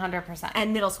school. 100%.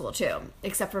 And middle school too,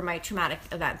 except for my traumatic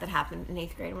event that happened in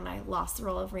 8th grade when I lost the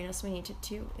role of Reno Sweeney to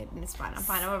 2. It's fine. I'm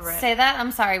fine. I'm over it. Say that.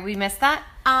 I'm sorry. We missed that.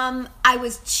 I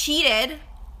was cheated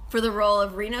for the role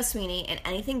of Reno Sweeney in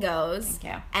Anything Goes.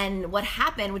 Thank you. And what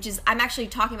happened, which is, I'm actually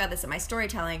talking about this at my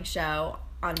storytelling show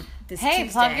on this Hey,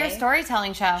 Tuesday. plug your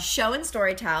storytelling show. Show and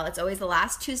Storytell. It's always the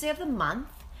last Tuesday of the month.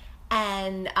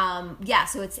 And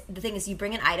so it's the thing is you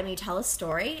bring an item and you tell a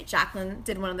story. Jacqueline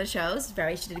did one of the shows.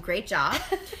 She did a great job.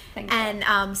 Thank you.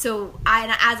 And so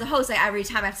as a host, every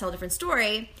time I have to tell a different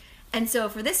story. And so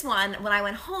for this one, when I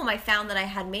went home, I found that I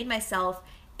had made myself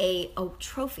a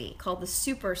trophy called the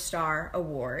Superstar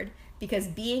Award, because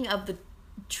being of the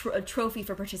a trophy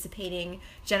for participating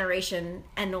generation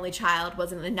and only child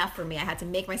wasn't enough for me. I had to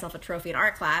make myself a trophy in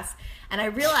art class, and I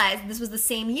realized this was the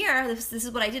same year. This is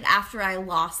what I did after I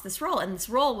lost this role, and this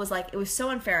role was like, it was so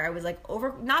unfair. I was like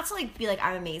not to like be like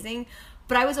I'm amazing,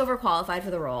 but I was overqualified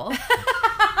for the role.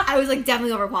 I was like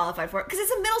definitely overqualified for it because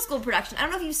it's a middle school production. I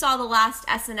don't know if you saw the last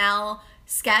SNL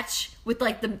sketch with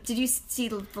like did you see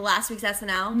the last week's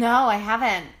SNL? No, I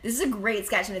haven't. This is a great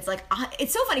sketch, and it's like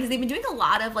it's so funny because they've been doing a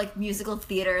lot of like musical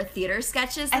theater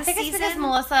sketches this I think season. it's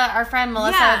because our friend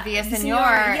Melissa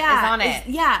Villasenor is on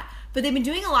it. But they've been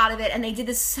doing a lot of it, and they did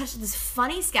this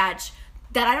funny sketch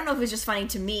that I don't know if it was just funny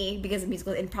to me because of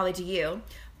musical and probably to you.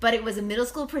 But it was a middle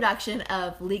school production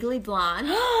of Legally Blonde,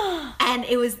 and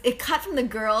it cut from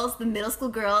the middle school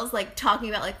girls, like talking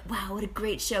about like, wow, what a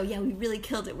great show! Yeah, we really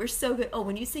killed it. We're so good. Oh,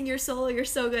 when you sing your solo, you're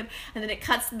so good. And then it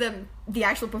cuts to the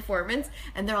actual performance,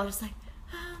 and they're all just like,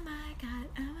 oh my god,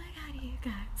 you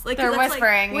guys. Like they're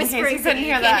whispering. Like, whispering, in case you couldn't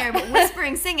hear that. But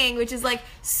whispering, singing, which is like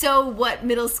so what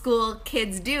middle school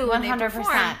kids do when 100%. They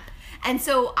perform. And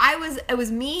so it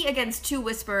was me against two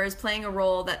whisperers playing a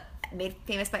role that made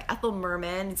famous by Ethel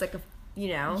Merman. It's like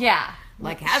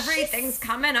like everything's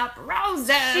coming up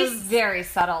roses. She's very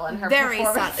subtle in her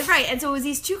performance. Subtle, right? And so it was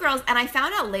these two girls, and I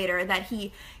found out later that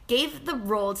he gave the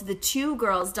role to the two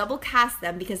girls, double cast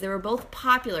them because they were both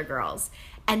popular girls,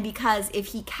 and because if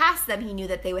he cast them, he knew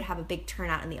that they would have a big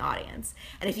turnout in the audience.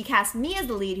 And if he cast me as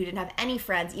the lead, who didn't have any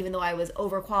friends, even though I was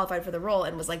overqualified for the role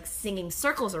and was like singing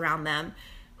circles around them,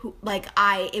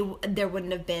 there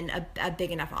wouldn't have been a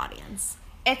big enough audience.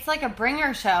 It's like a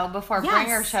bringer show before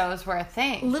bringer shows were a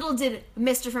thing. Little did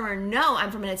Mr. Frimmer know I'm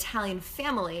from an Italian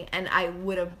family, and I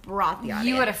would have brought the audience.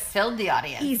 You would have filled the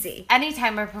audience. Easy.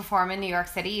 Anytime I perform in New York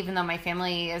City, even though my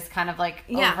family is kind of like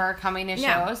over coming to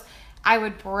shows, I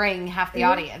would bring half the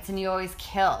audience, and you always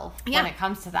kill when it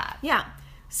comes to that. Yeah.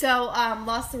 So,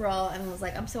 lost the role and was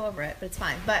like, I'm so over it, but it's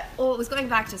fine. But, it was going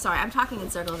back to, sorry, I'm talking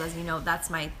in circles, as you know, that's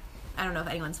I don't know if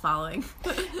anyone's following.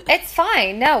 It's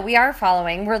fine. No, we are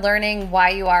following. We're learning why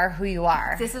you are who you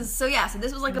are. So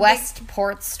this was like a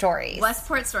Westport Stories.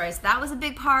 Westport Stories. That was a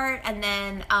big part. And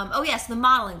then, so the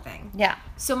modeling thing. Yeah.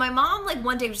 So my mom, like,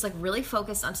 one day was, like, really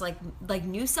focused on, like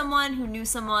knew someone who knew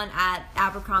someone at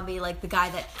Abercrombie, like, the guy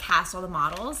that cast all the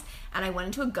models. And I went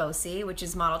into a go-see, which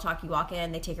is Model Talk. You walk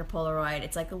in, they take your Polaroid.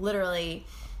 It's, like, literally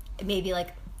maybe,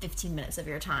 like, 15 minutes of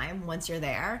your time once you're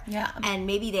there. Yeah. And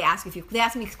maybe they ask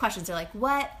me questions. They're like,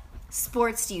 what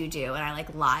sports do you do? And I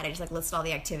like lied. I just like listed all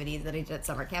the activities that I did at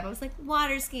summer camp. I was like,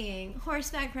 water skiing,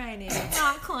 horseback riding,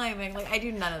 rock climbing. Like I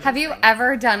do none of those Have you things.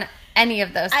 ever done any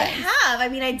of those things? I have. I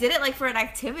mean, I did it like for an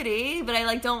activity, but I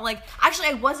like don't like. Actually,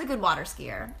 I was a good water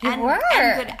skier. You and were.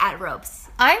 And good at ropes.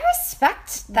 I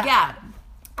respect that. Yeah.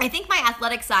 I think my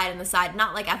athletic side and the side,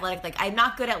 not like athletic, like I'm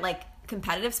not good at like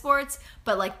competitive sports,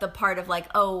 but like the part of like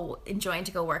enjoying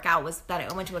to go work out was that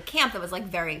I went to a camp that was like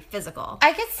very physical.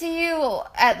 I could see you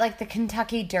at like the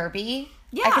Kentucky Derby.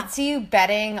 Yeah. I could see you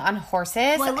betting on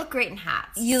horses. Well, I look great in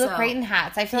hats. You look great in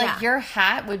hats. I feel like your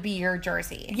hat would be your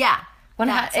jersey. Yeah.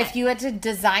 If you had to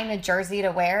design a jersey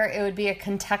to wear, it would be a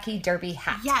Kentucky Derby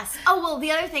hat. Yes. Oh, well,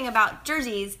 the other thing about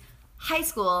jerseys, high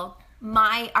school,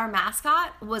 our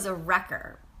mascot was a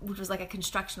wrecker, which was like a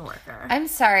construction worker. I'm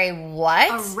sorry,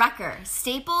 what? A wrecker.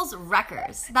 Staples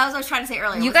Wreckers. That was what I was trying to say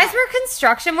earlier. You guys were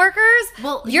construction workers?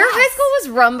 Well, your high school was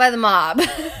run by the mob.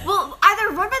 Well,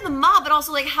 either run by the mob, but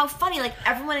also like how funny, like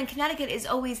everyone in Connecticut is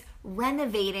always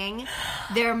renovating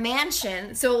their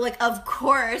mansion. So like, of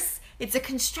course, it's a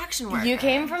construction worker. You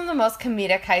came from the most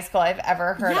comedic high school I've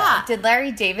ever heard of. Did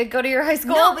Larry David go to your high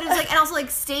school? No, but it was like, and also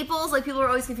like Staples, like people were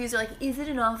always confused. They're like, is it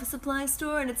an office supply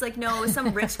store? And it's like, no, it was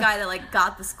some rich guy that like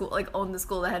got the school, like owned the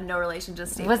school that had no relation to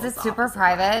Staples. Was it super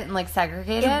private and like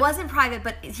segregated? It wasn't private,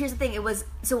 but here's the thing. It was,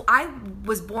 so I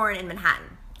was born in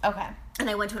Manhattan. Okay.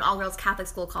 And I went to an all-girls Catholic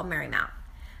school called Marymount.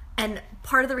 And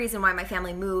part of the reason why my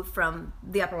family moved from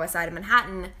the Upper West Side of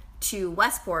Manhattan to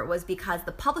Westport was because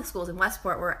the public schools in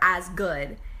Westport were as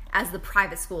good as the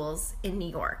private schools in New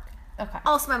York. Okay.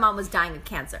 Also, my mom was dying of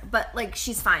cancer, but like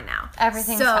she's fine now.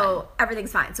 Everything's fine.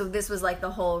 Everything's fine. So this was like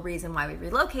the whole reason why we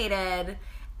relocated,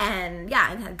 and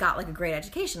had got like a great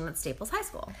education at Staples High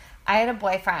School. I had a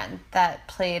boyfriend that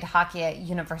played hockey at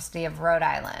University of Rhode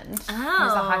Island. He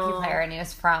was a hockey player, and he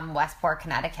was from Westport,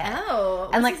 Connecticut.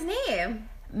 Oh, and what's his name?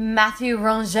 Matthew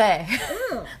Ranger.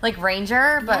 Like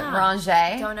Ranger, but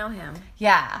Ranger. Don't know him.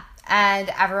 Yeah. And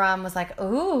everyone was like,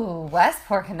 ooh,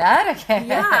 Westport, Connecticut.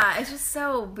 Yeah, it's just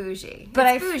so bougie.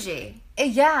 It's bougie.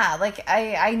 Yeah, like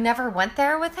I never went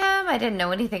there with him. I didn't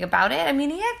know anything about it. I mean,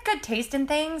 he had good taste in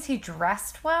things. He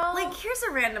dressed well. Like, here's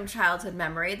a random childhood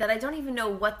memory that I don't even know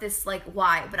what this, like,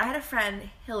 why. But I had a friend,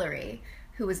 Hillary,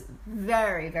 who was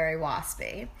very, very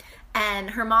waspy.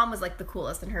 And her mom was, like, the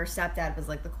coolest. And her stepdad was,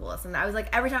 like, the coolest. And I was, like,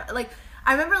 every time, like,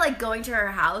 I remember, like, going to her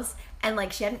house. And,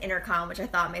 like, she had an intercom, which I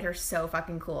thought made her so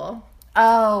fucking cool.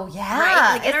 Oh, yeah.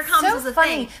 Right? Like, intercoms was a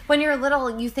funny. thing. When you're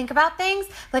little, you think about things.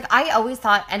 Like, I always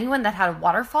thought anyone that had a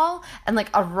waterfall and, like,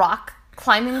 a rock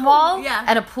climbing wall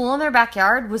and a pool in their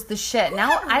backyard was the shit.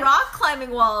 Now, rock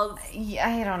climbing walls. Yeah,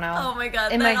 I don't know. Oh, my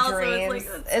God. In my dreams.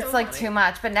 It's, like, too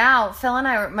much. But now, Phil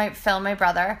and my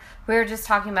brother, we were just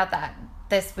talking about that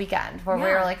this weekend where we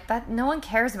were like, that no one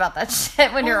cares about that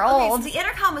shit when you're old. So the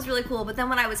intercom was really cool, but then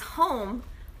when I was home,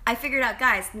 I figured out,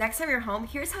 guys, next time you're home,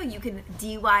 here's how you can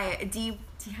DIY.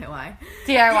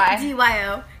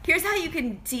 DIYO. Here's how you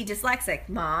can dyslexic,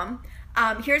 Mom.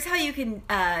 Here's how you can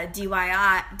oh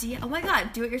my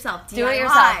God, do it yourself. DIY. Do it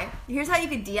yourself. Here's how you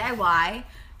can DIY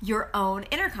your own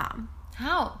intercom.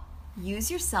 How? Use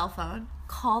your cell phone.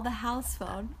 Call the house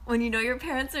phone when you know your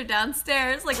parents are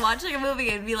downstairs, like watching a movie,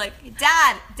 and be like,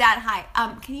 Dad, hi,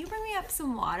 can you bring me up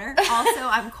some water? Also,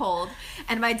 I'm cold.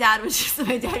 And my dad just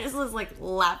was like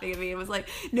laughing at me and was like,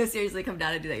 no, seriously, come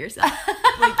down and do that yourself.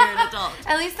 Like, you're an adult.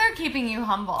 At least they're keeping you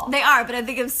humble. They are, but I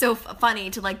think it's so funny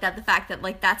to like the fact that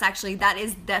like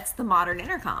that's the modern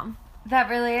intercom. That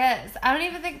really is. I don't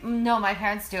even think. No, my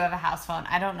parents do have a house phone.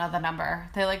 I don't know the number.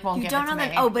 They like won't give it to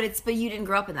me. But you didn't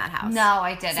grow up in that house. No,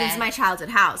 I didn't. So it's my childhood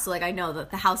house, so like I know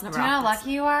the house number. Do you know how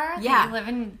lucky you are? Yeah,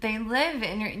 they live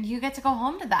in you get to go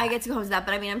home to that. I get to go home to that,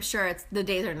 but I mean, I'm sure the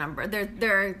days are numbered.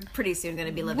 They're pretty soon going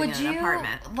to be living in an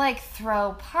apartment. Would you like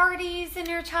throw parties in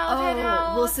your childhood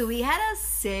house? Well, so we had a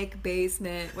sick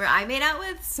basement where I made out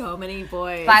with so many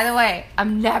boys. By the way,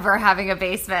 I'm never having a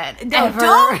basement. No,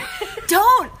 ever.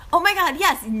 Don't. Oh my God,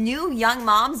 yes. New young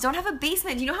moms don't have a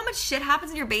basement. Do you know how much shit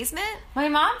happens in your basement? My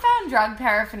mom found drug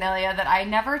paraphernalia that I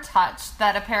never touched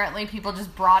that apparently people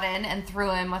just brought in and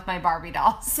threw in with my Barbie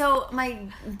dolls. So my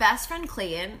best friend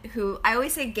Clayton, who I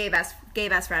always say gay best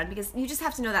friend because you just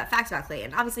have to know that fact about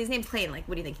Clayton. Obviously his name's Clayton. Like,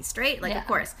 what do you think? He's straight? Like, of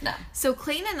course. No. So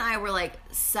Clayton and I were like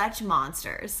such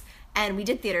monsters. And we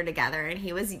did theater together, and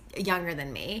he was younger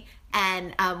than me.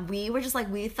 And we were just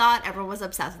like, we thought everyone was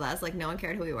obsessed with us. Like, no one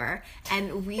cared who we were.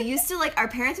 And we used to, like, our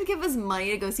parents would give us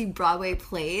money to go see Broadway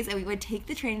plays, and we would take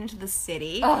the train into the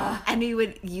city, and we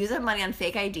would use our money on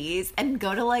fake IDs and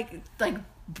go to, like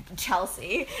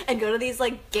Chelsea and go to these,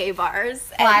 like, gay bars.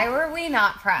 And why were we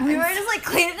not friends? We were just, like,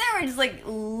 Clayton and I were just, like,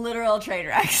 literal train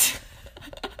wrecks.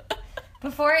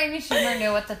 Before Amy Schumer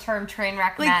knew what the term train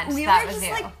wreck meant, we that were was just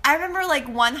you. like, I remember like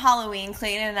one Halloween,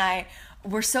 Clayton and I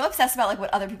were so obsessed about like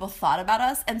what other people thought about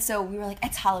us, and so we were like,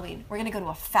 it's Halloween, we're gonna go to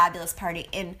a fabulous party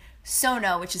in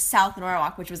Sono, which is South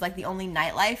Norwalk, which was like the only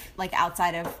nightlife like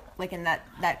outside of like in that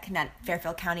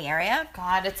Fairfield County area.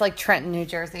 God, it's like Trenton, New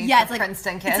Jersey. Yeah, it's like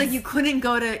Princeton kids. It's like you couldn't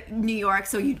go to New York,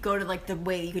 so you'd go to like the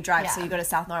way you could drive, so you go to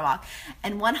South Norwalk.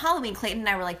 And one Halloween, Clayton and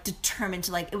I were like determined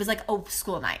to like, it was like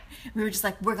school night. We were just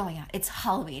like, we're going out. It's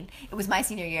Halloween. It was my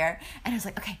senior year, and I was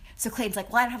like, okay. So Clayton's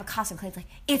like, well, I don't have a costume. Clayton's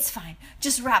like, it's fine.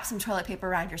 Just wrap some toilet paper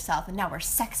around yourself, and now we're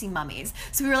sexy mummies.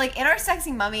 So we were like in our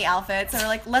sexy mummy outfits, and we're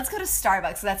like, let's go to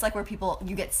Starbucks. So that's like where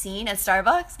you get seen at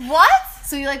Starbucks. What?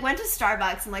 So we like went to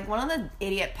Starbucks, and like one of the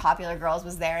idiot popular girls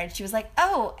was there, and she was like,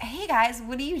 oh, hey guys,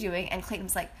 what are you doing? And Clayton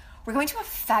was like, we're going to a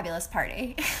fabulous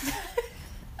party.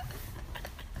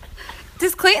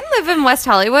 Does Clayton live in West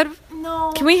Hollywood?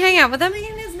 No. Can we hang out with him?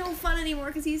 Clayton is no fun anymore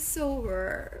because he's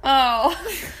sober. Oh.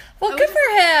 Well, good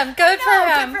for him. Good for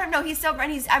him. No, he's sober,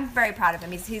 and I'm very proud of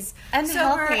him. He's and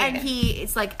sober, healthy. and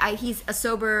he's a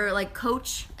sober like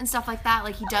coach and stuff like that.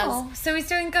 Like he does. Oh, so he's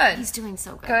doing good. He's doing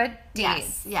so good. Good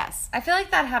deeds. Yes. I feel like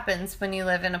that happens when you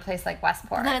live in a place like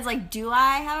Westport. And then it's like, do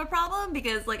I have a problem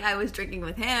because like I was drinking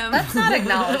with him? Let's not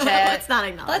acknowledge it. Let's not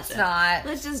acknowledge it. Let's not.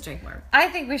 Let's just drink more. I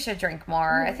think we should drink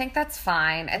more. I think that's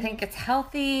fine. I think it's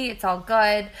healthy. It's all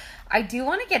good. I do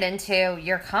want to get into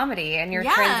your comedy and your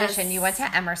transition. You went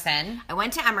to Emerson. I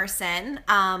went to Emerson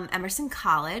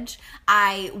College.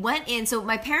 I went in, so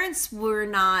my parents were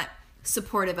not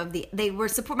supportive of my mom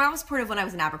was supportive when I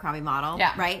was an Abercrombie model.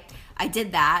 Yeah. Right? I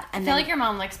did that. And I feel like your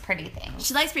mom likes pretty things.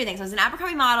 she likes pretty things. I was an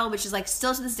Abercrombie model, which is like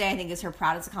still to this day I think is her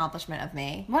proudest accomplishment of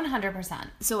me. 100%.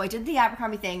 So I did the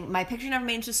Abercrombie thing. My picture never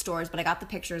made it to stores, but I got the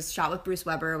pictures shot with Bruce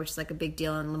Weber, which is like a big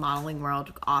deal in the modeling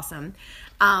world. Awesome.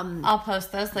 I'll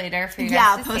post those later for you guys Yeah,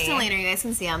 to I'll post see. it later. You guys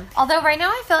can see them. Although right now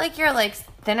I feel like you're like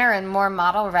thinner and more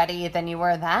model ready than you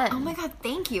were then. Oh my god,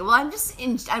 thank you. Well,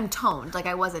 I'm toned. Like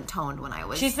I wasn't toned when I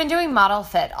was. She's been doing Model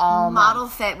Fit all Model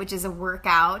month. Fit, which is a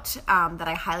workout that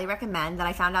I highly recommend that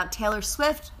I found out Taylor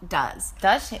Swift does.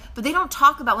 Does she? But they don't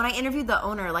talk about, when I interviewed the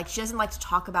owner, like she doesn't like to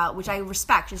talk about, which I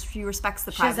respect. She respects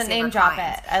the privacy doesn't of her name drop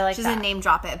clients. it. I like She doesn't that. name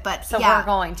drop it, but So yeah, we're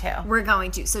going to. We're going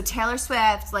to. So Taylor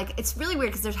Swift, like it's really weird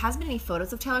because there hasn't been any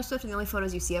photos of Taylor Swift, and the only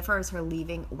photos you see of her is her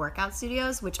leaving workout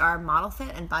studios, which are Model Fit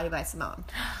and Body by Simone.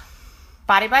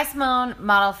 Body by Simone,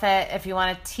 Model Fit. If you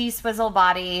want a T-swizzle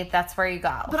body, that's where you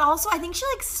go. But also, I think she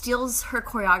like steals her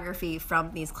choreography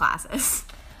from these classes.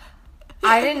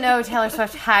 I didn't know Taylor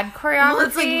Swift had choreography. Well,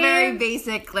 it's like very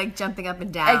basic, like jumping up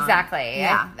and down. Exactly.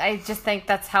 Yeah. I just think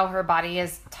that's how her body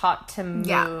is taught to move.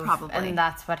 Yeah, probably. And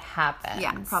that's what happens.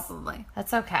 Yeah, probably.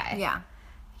 That's okay. Yeah.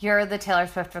 You're the Taylor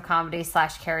Swift of comedy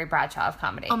 / Carrie Bradshaw of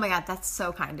comedy. Oh my god, that's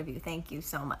so kind of you. Thank you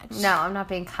so much. No, I'm not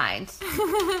being kind.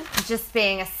 I'm just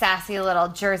being a sassy little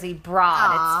Jersey broad.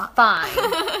 Aw.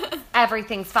 It's fine.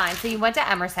 Everything's fine. So you went to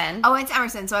Emerson. I went to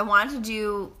Emerson, so I wanted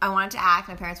to act.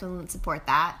 My parents wouldn't support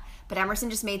that, but Emerson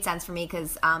just made sense for me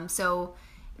because, so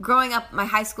growing up, my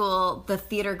high school, the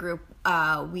theater group,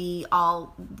 we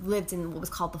all lived in what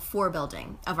was called the 4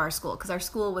 building of our school because our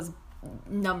school was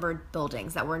numbered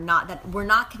buildings that were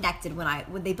not connected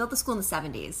when they built the school in the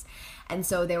 70s, and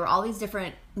so there were all these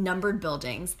different numbered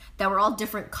buildings that were all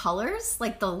different colors,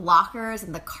 like the lockers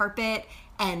and the carpet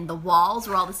and the walls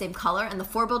were all the same color, and the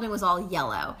 4 building was all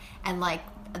yellow, and like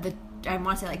I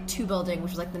want to say like 2 building,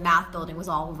 which was like the math building, was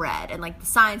all red, and like the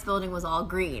science building was all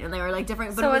green, and they were like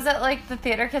different. But So is it like the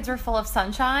theater kids were full of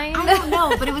sunshine? I don't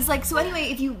know, but it was like, so anyway,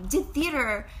 if you did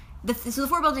theater, so the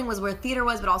 4 building was where theater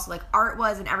was, but also like art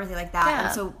was and everything like that. Yeah.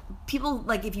 And so people,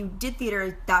 like if you did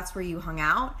theater, that's where you hung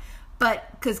out. But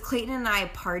because Clayton and I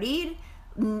partied,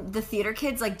 the theater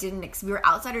kids like didn't, we were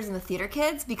outsiders in the theater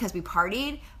kids because we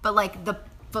partied, but like the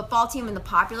football team and the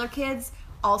popular kids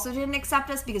also didn't accept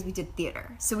us because we did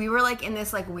theater. So we were like in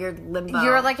this like weird limbo. You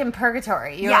were like in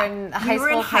purgatory. You Yeah, were in we high were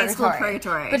school in high school purgatory.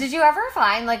 purgatory. But did you ever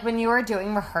find like when you were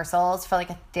doing rehearsals for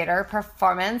like a theater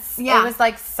performance, Yeah. it was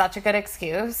like such a good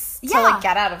excuse to Yeah. like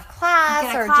get out of class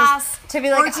Get a or class, just to be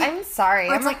or like, to- I'm sorry,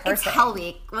 Or I'm it's like it's rehearsing. Hell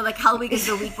Week. Where like Hell Week is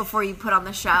the week before you put on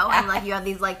the show, and like you have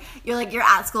these like you're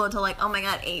at school until like, oh my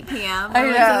god, 8 p.m. or I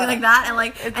like, know. something like that, and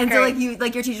like It's and so great. like you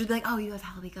like your teacher would be like, oh, you have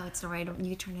Hell Week, oh it's alright,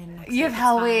 you turn in next You week, have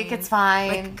Hell it's Week, fine. it's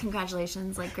fine. Like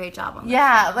congratulations, like great job on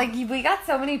Yeah, like we got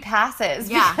so many passes.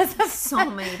 Yeah, because of so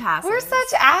that. many passes. We're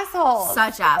such assholes.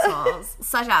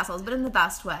 such assholes, but in the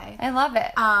best way. I love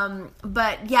it.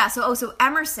 But yeah, so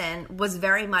Emerson was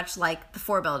very much like the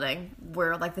 4 building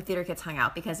where like the theater kids hung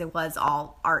out because it was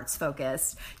all arts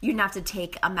focused. You didn't have to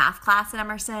take a math class at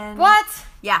Emerson. What?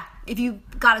 Yeah, if you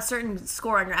got a certain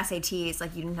score on your SATs,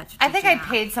 like you didn't have to. I teach think your I math.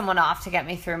 paid someone off to get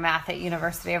me through math at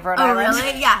University of Rhode Oh Island.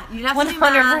 really? Yeah, you didn't have to do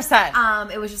math.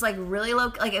 100%. It was just like really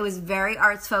low. Like it was very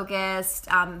arts focused.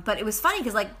 But it was funny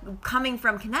because like coming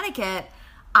from Connecticut,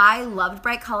 I loved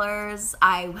bright colors.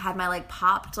 I had my like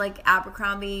popped like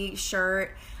Abercrombie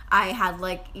shirt. I had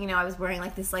like I was wearing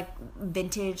like this like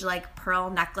vintage like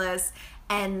pearl necklace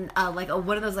and like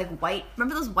one of those like white.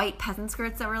 Remember those white peasant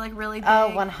skirts that were like really big?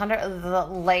 Oh, 100 the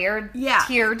layered,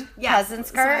 tiered Yes. peasant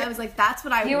So skirt. I was like, that's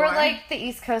what I You wore. were like the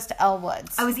East Coast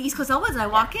Elwoods. I was the East Coast Elwoods, and I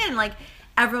walk in, like,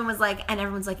 everyone's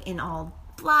like in all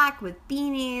black with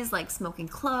beanies, like smoking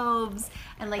cloves,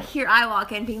 and like here I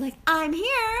walk in being like, I'm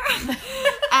here,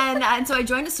 and so I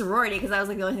joined a sorority because that was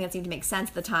like the only thing that seemed to make sense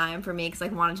at the time for me because I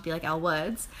wanted to be like Elle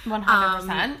Woods.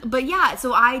 100%. But yeah,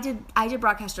 so I did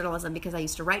broadcast journalism because I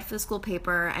used to write for the school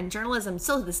paper, and journalism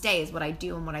still to this day is what I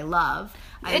do and what I love.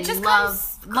 it just love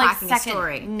comes like cracking a second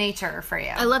story. nature for you.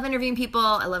 I love interviewing people.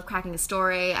 I love cracking a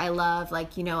story. I love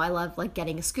I love like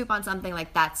getting a scoop on something.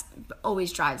 Like that's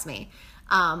always drives me.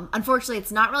 Unfortunately,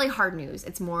 it's not really hard news.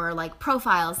 It's more like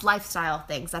profiles, lifestyle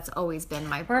things. That's always been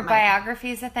my. Were my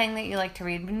biographies a thing that you liked to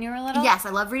read when you were little? Yes, I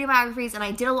love reading biographies, and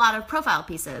I did a lot of profile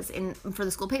pieces for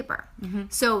the school paper.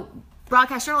 So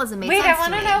broadcast journalism made Wait, sense I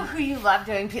want to me. know who you love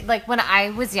doing. Like when I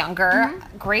was younger,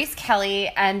 Grace Kelly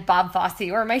and Bob Fosse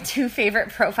were my 2 favorite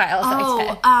profiles I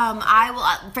did. I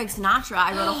will. Frank Sinatra.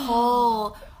 I wrote a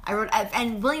whole.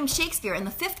 And William Shakespeare in the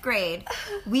 5th grade.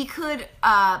 We could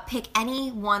pick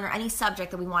any one or any subject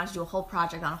that we wanted to do a whole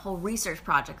project on, a whole research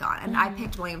project on, and I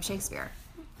picked William Shakespeare.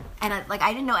 And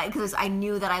I didn't know it because I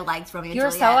knew that I liked Romeo and You were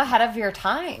Juliet. so ahead of your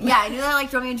time. Yeah, I knew that I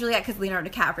liked Romeo and Juliet because Leonardo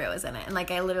DiCaprio was in it, and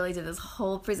I literally did this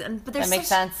whole present. But That makes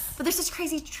sense. But there's such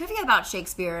crazy trivia about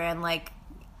Shakespeare, and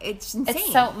it's insane.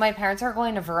 It's so. My parents are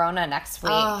going to Verona next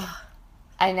week. Ugh.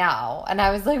 I know, and I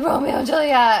was like Romeo and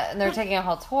Juliet, and they're taking a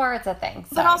whole tour. It's a thing.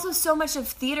 But also, so much of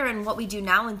theater and what we do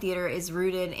now in theater is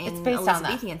rooted in based on that.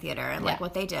 Elizabethan theater and Yeah.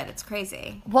 what they did. It's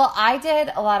crazy. Well, I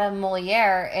did a lot of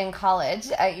Moliere in college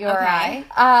at URI,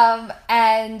 Okay.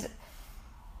 and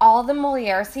all the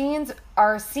Moliere scenes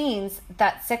are scenes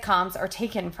that sitcoms are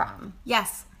taken from.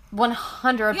 Yes.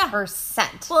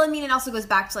 100%. Well, I mean, it also goes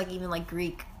back to even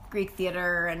Greek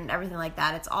theater and everything like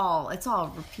that. It's all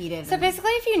repeated. So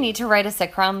basically, if you need to write a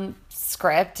sitcom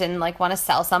script and want to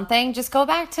sell something, just go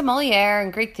back to Moliere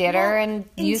and Greek theater and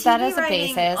in use that TV as a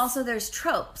writing, basis. Also, there's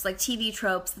tropes, like TV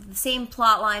tropes, the same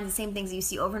plot lines, the same things that you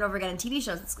see over and over again in TV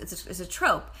shows. It's a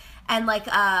trope, and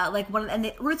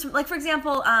the roots. For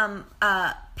example,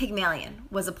 Pygmalion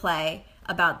was a play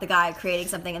about the guy creating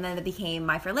something, and then it became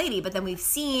My Fair Lady. But then we've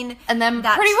seen And then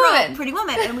that Pretty trope, Woman. Pretty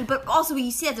Woman, and but also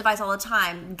you see that device all the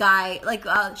time. Guy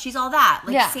She's All That,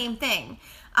 Yeah. same thing.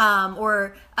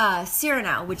 Or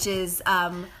Cyrano, which is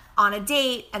on a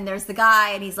date, and there's the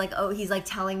guy, and he's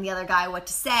telling the other guy what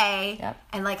to say. Yep.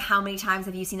 And how many times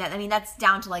have you seen that? I mean, that's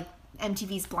down to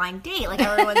MTV's Blind Date.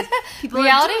 Everyone's people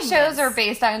Reality are doing shows this. are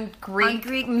based on Greek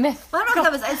myth. Well, I don't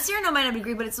know if that was Cyrano might not be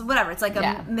Greek, but it's whatever. It's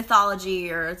Yeah. a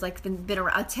mythology, or it's been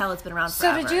around, a tale that's been around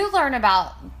So forever. did you learn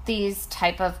about these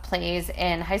type of plays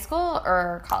in high school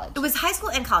or college? It was high school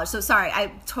and college. So sorry,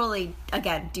 I totally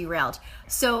again derailed.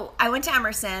 So I went to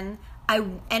Emerson. I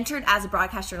entered as a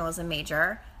broadcast journalism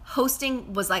major.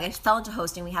 Hosting was I fell into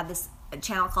hosting. We had this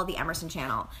channel called the Emerson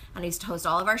Channel, and I used to host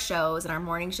all of our shows and our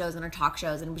morning shows and our talk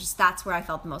shows, and that's where I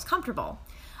felt the most comfortable.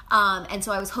 And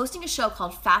so I was hosting a show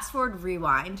called Fast Forward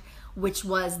Rewind, which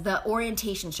was the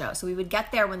orientation show. So we would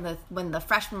get there when the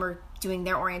freshmen were doing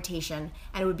their orientation,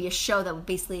 and it would be a show that would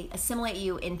basically assimilate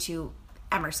you into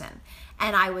Emerson.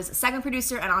 And I was a segment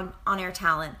producer and on-air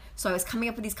talent, so I was coming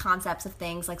up with these concepts of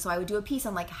things. So I would do a piece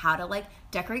on how to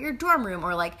decorate your dorm room,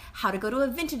 or how to go to a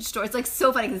vintage store. It's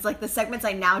so funny because it's the segments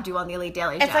I now do on the Elite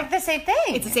Daily Show. It's the same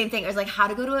thing. It's the same thing. It was how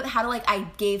to I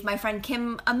gave my friend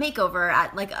Kim a makeover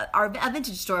at a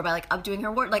vintage store by updoing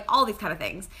her work, all these kind of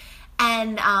things,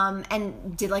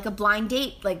 and did a blind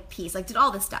date piece, did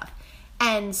all this stuff.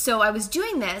 And so I was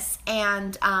doing this,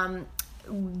 and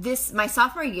my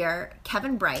sophomore year,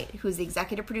 Kevin Bright, who's the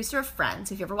executive producer of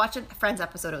Friends, if you ever watch a Friends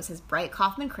episode, it was his Bright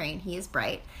Kaufman Crane, he is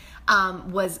Bright,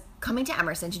 was coming to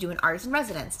Emerson to do an artist in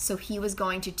residence. So he was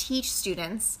going to teach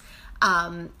students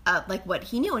what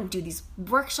he knew and do these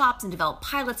workshops and develop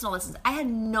pilots and all this. I had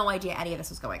no idea any of this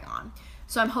was going on.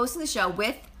 So I'm hosting the show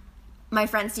with my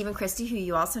friend Stephen Christie, who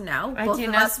you also know. I Both do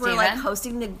of know us were Stephen.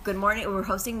 hosting the Good Morning. We were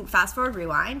hosting Fast Forward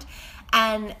Rewind.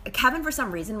 And Kevin, for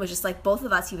some reason, was just both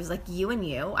of us. He was you and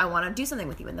you, I want to do something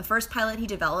with you. And the first pilot he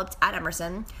developed at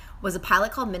Emerson was a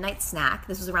pilot called Midnight Snack.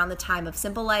 This was around the time of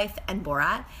Simple Life and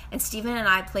Borat. And Stephen and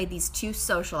I played these two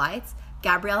socialites,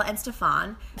 Gabriella and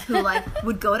Stefan, who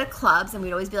would go to clubs, and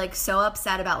we'd always be so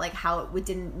upset about how it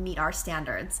didn't meet our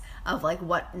standards of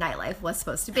what nightlife was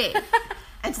supposed to be.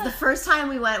 And so the first time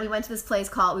we went to this place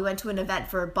we went to an event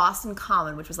for Boston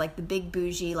Common, which was the big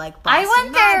bougie Boston I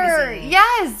went there. magazine.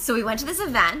 Yes. So we went to this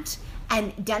event,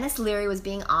 and Dennis Leary was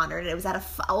being honored. It was at a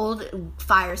old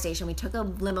fire station. We took a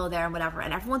limo there and whatever,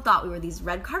 and everyone thought we were these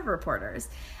red carpet reporters.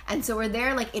 And so we're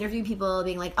there interviewing people,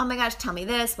 being oh my gosh, tell me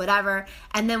this, whatever.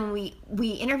 And then when we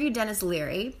interviewed Dennis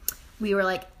Leary, we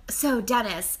were so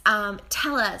Dennis,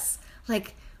 tell us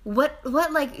what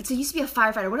so you used to be a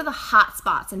firefighter, what are the hot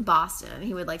spots in Boston? And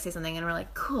he would say something, and we're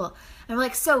cool. And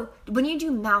we're so when you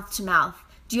do mouth to mouth,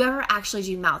 do you ever actually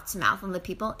do mouth to mouth on the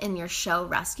people in your show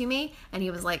Rescue Me? And he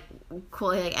was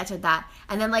cool, he answered that.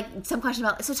 And then some question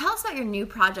about, so tell us about your new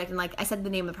project. And I said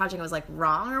the name of the project, and it was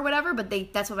wrong or whatever, but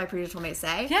that's what my producer told me to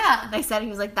say. Yeah. And I said,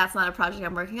 and he was that's not a project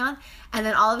I'm working on. And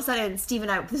then all of a sudden, Steve and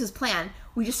I, this was planned,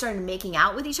 we just started making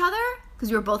out with each other because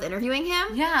we were both interviewing him.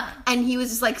 Yeah. And he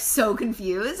was just so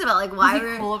confused about why Was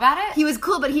he cool about it? He was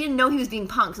cool, but he didn't know he was being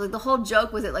punked. So the whole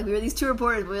joke was that we were these two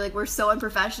reporters, but we're so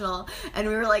unprofessional, and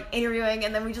we were interviewing,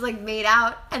 and then we just made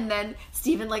out, and then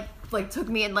Steven took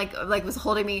me and was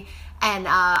holding me, and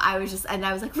I was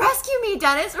rescue me,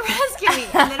 Dennis, rescue me.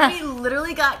 And then we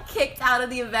literally got kicked out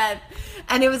of the event,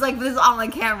 and it was this is all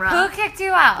on camera. Who kicked you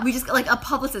out? We just a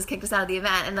publicist kicked us out of the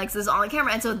event, and so this is all on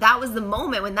camera. And so that was the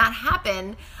moment when that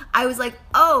happened. I was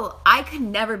oh, I could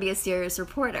never be a serious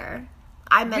reporter.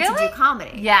 I meant to Really? do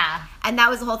comedy. Yeah. And that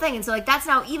was the whole thing. And so, like, that's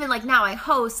now, even, like, now I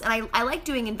host, and I like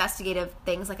doing investigative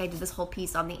things. Like, I did this whole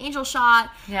piece on the angel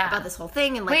shot about this whole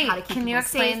thing and, like, Wait, how to keep can you people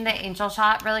explain safe. the angel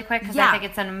shot really quick? Because Yeah. I think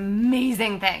it's an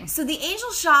amazing thing. So the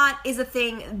angel shot is a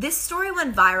thing. This story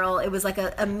went viral. It was like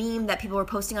a meme that people were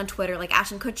posting on Twitter. Like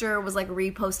Ashton Kutcher was like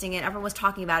reposting it. Everyone was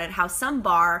talking about it. How some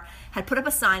bar had put up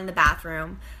a sign in the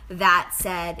bathroom that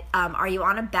said, "Are you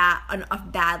on a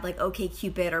bad like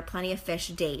OkCupid or Plenty of Fish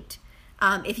date?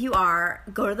 If you are,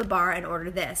 go to the bar and order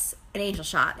this, an angel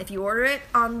shot. If you order it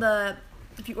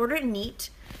neat,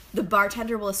 the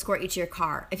bartender will escort you to your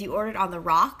car. If you order it on the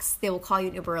rocks, they will call you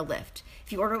an Uber or Lyft.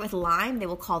 If you order it with lime, they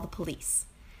will call the police."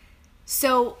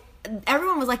 So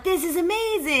everyone was like, "This is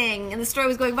amazing." And the story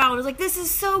was going viral. It was like, "This is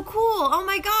so cool. Oh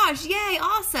my gosh. Yay.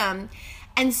 Awesome."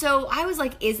 And so I was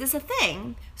like, is this a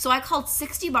thing? So I called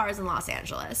 60 bars in Los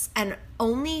Angeles, and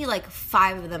only like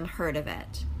 5 of them heard of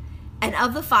it. And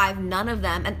of the 5, none of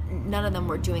them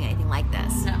were doing anything like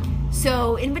this. No.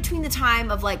 So in between the time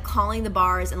of like calling the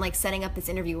bars and like setting up this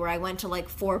interview where I went to like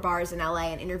 4 bars in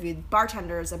LA and interviewed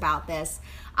bartenders about this,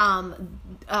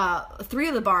 3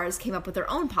 of the bars came up with their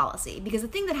own policy. Because the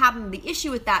thing that happened, the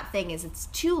issue with that thing is it's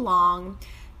too long.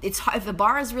 It's if the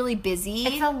bar is really busy.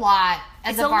 It's a lot.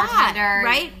 As a bartender,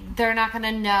 right? They're not going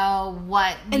to know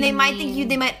what And they might think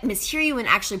they might mishear you and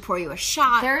actually pour you a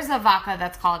shot. There's a vodka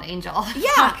that's called Angel.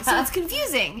 Yeah, so it's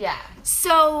confusing. Yeah.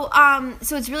 So,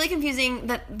 so it's really confusing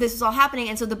that this was all happening,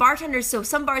 and so the bartenders. So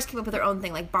some bars came up with their own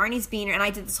thing, like Barney's Beanery, and I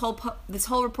did this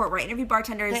whole report where I interviewed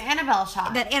bartenders. The Annabelle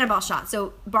shot. That Annabelle shot.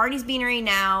 So Barney's Beanery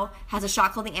now has a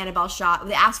shot called the Annabelle shot.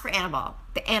 They ask for Annabelle,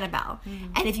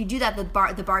 and if you do that,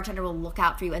 the bartender will look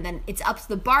out for you, and then it's up to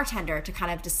the bartender to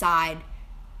kind of decide,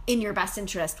 in your best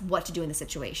interest, what to do in the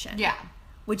situation. Yeah.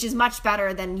 Which is much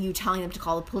better than you telling them to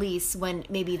call the police when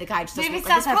maybe the guy just doesn't Maybe look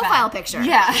like it's his not that profile bad. picture.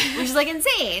 Yeah. Which is like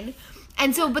insane.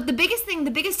 And so, but the biggest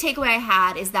takeaway I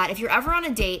had is that if you're ever on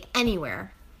a date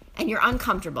anywhere and you're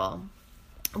uncomfortable,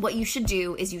 what you should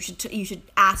do is you should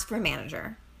ask for a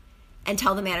manager and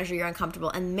tell the manager you're uncomfortable.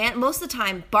 And most of the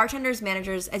time, bartenders,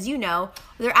 managers, as you know,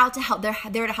 they're out to help. They're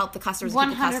there to help the customers, keep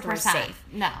the customers 100%. safe.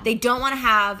 No. They don't want to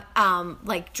have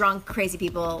like drunk, crazy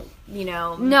people. You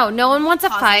know. No one wants a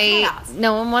causing fight. chaos.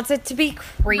 No one wants it to be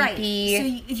creepy. Right.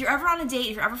 So if you're ever on a date,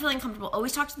 if you're ever feeling uncomfortable,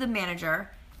 always talk to the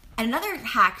manager. And another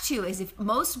hack too is if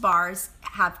most bars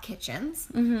have kitchens,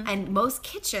 and most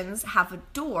kitchens have a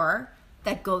door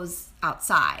that goes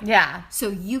outside. Yeah. So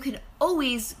you can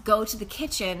always go to the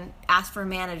kitchen, ask for a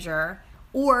manager,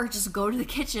 or just go to the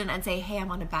kitchen and say, "Hey, I'm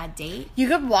on a bad date." You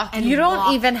could walk. And You don't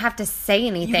walk- even have to say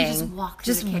anything. just walk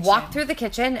through the kitchen. walk through the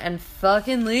kitchen and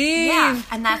fucking leave. Yeah,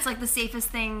 and that's like the safest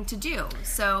thing to do.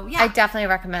 So yeah, I definitely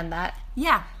recommend that.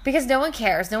 yeah. Because no one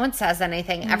cares. No one says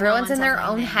anything. Everyone's one in their says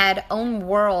own anything. head, own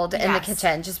world in the Yes.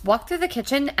 kitchen. Just walk through the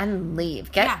kitchen and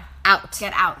leave. Get Yeah. out.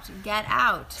 Get out. Get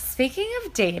out. Speaking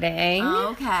of dating,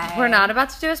 Okay. we're not about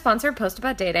to do a sponsored post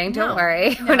about dating. Don't No.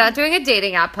 worry. No. We're not doing a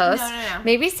dating app post. No.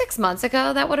 Maybe 6 months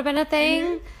ago that would have been a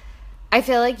thing. I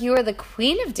feel like you are the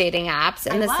queen of dating apps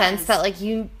in I the sense was. that like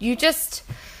you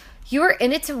were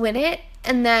in it to win it.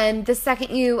 And then the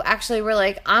second you actually were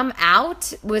like, I'm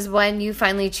out, was when you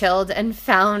finally chilled and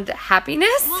found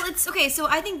happiness. Well, it's okay. So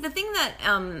I think the thing that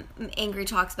Angry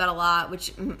talks about a lot,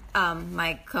 which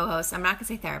my co-host, I'm not gonna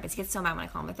say therapist, he gets so mad when I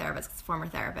call him a therapist, 'cause he's a former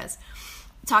therapist,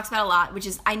 talks about a lot, which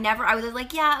is I was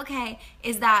like, yeah, okay,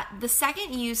 is that the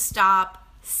second you stop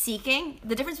seeking,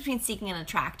 the difference between seeking and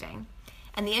attracting.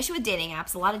 And the issue with dating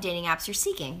apps, a lot of dating apps, you're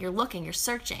seeking, you're looking, you're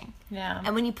searching. Yeah.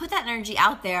 And when you put that energy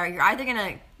out there, you're either going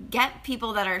to get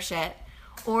people that are shit,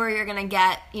 or you're going to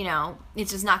get,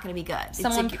 it's just not going to be good.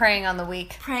 Someone it's like preying on the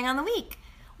weak. preying on the weak.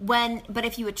 But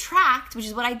if you attract, which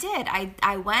is what I did,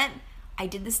 I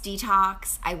did this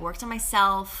detox, I worked on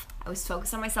myself, I was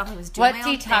focused on myself, I was doing What my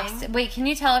own detox? thing. Wait, can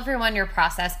you tell everyone your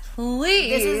process, please?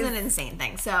 This is an insane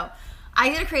thing. So I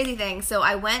did a crazy thing. So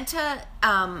I went to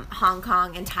Hong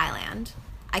Kong and Thailand.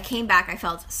 I came back. I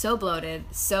felt so bloated,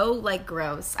 so like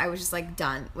gross. I was just like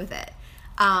done with it.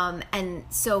 And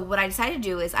so what I decided to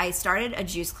do is I started a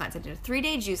juice cleanse. I did a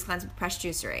 3-day juice cleanse with Press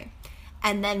Juicery.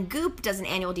 And then Goop does an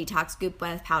annual detox. Goop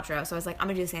Gwyneth Paltrow. So I was like, I'm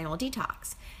going to do this annual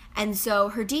detox. And so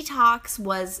her detox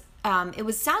was,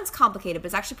 sounds complicated, but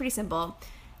it's actually pretty simple.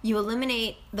 You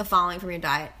eliminate the following from your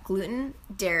diet: gluten,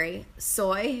 dairy,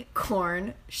 soy,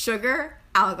 corn, sugar,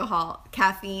 alcohol,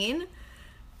 caffeine,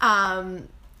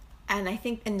 and I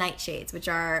think and nightshades, which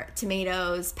are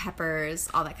tomatoes, peppers,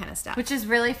 all that kind of stuff. Which is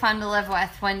really fun to live with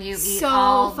when you eat so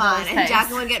all fun. those And things.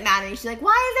 Jacqueline would get mad at me. She's like,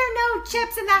 "Why is there no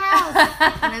chips in the house?"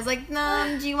 And I was like,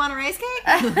 "Do you want a rice cake?"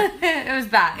 It was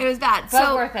bad. It was bad,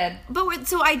 But worth it.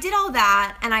 So I did all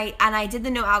that, and I did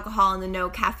the no alcohol and the no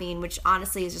caffeine, which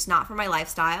honestly is just not for my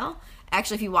lifestyle.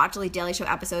 Actually, if you watch like Daily Show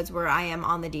episodes where I am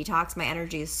on the detox, my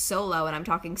energy is so low and I'm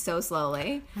talking so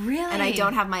slowly. Really? And I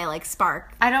don't have my like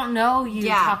spark. I don't know you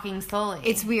Yeah. talking slowly.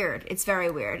 It's weird. It's very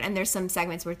weird. And there's some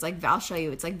segments where it's like, I'll show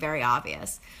you, it's like very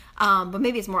obvious. But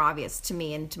maybe it's more obvious to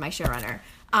me and to my showrunner.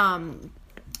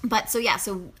 But so yeah,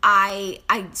 so I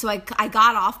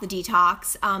got off the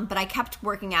detox, but I kept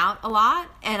working out a lot,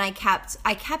 and I kept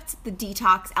the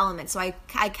detox element. So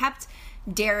I kept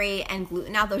dairy and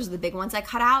gluten out. Those are the big ones I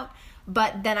cut out.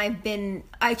 But then I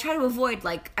try to avoid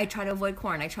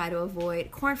corn. I try to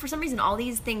avoid corn. For some reason, all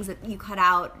these things that you cut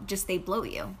out, they bloat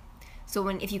you. So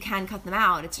if you can cut them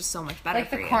out, it's just so much better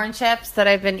for you. Like the corn chips that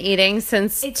I've been eating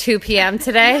since 2 p.m.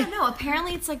 today. Yeah, no,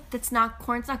 apparently it's like, that's not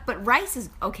corn stock, but rice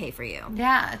is okay for you.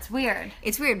 Yeah, it's weird.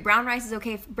 It's weird. Brown rice is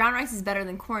okay. Brown rice is better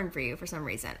than corn for you for some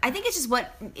reason. I think it's just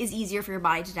what is easier for your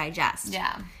body to digest.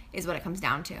 Yeah. Is what it comes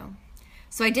down to.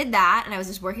 So I did that, and I was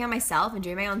just working on myself and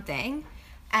doing my own thing.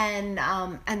 And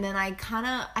then I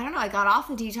got off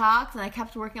the detox, and I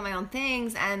kept working on my own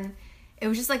things, and it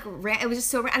was just like, it was just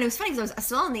so, and it was funny because I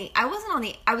was on the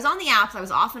apps, I was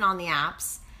off and on the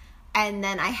apps, and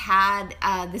then I had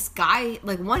this guy,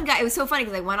 like one guy, it was so funny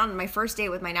because I went on my first date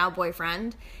with my now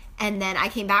boyfriend, and then I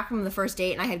came back from the first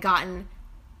date, and I had gotten,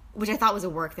 which I thought was a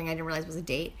work thing, I didn't realize was a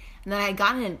date, and then I had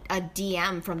gotten a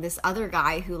DM from this other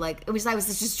guy who, like, I was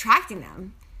just attracting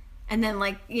them. And then,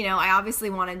 like, you know, I obviously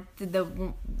wanted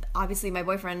obviously my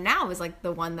boyfriend now was like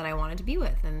the one that I wanted to be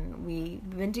with, and we've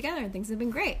been together and things have been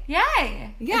great.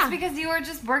 Yay! Yeah. It's because you were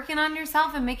just working on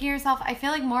yourself and making yourself, I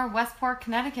feel like, more Westport,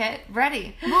 Connecticut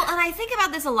ready. Well, and I think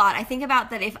about this a lot. I think about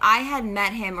that if I had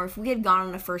met him, or if we had gone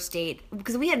on a first date,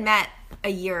 because we had met a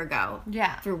year ago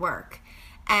through work,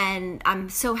 and I'm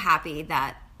so happy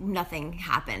that nothing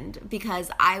happened, because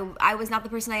I was not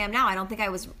the person I am now. I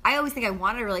always think I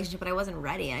wanted a relationship, but I wasn't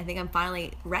ready, and I think I'm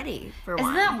finally ready for one.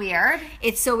 Isn't that weird?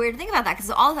 It's so weird to think about that, because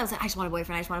all the time I was like, I just want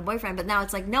a boyfriend, but now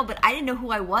it's like, no, but I didn't know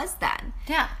who I was then.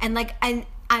 Yeah. And like,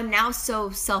 I'm now so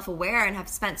self-aware and have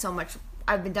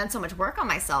done so much work on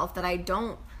myself that I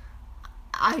know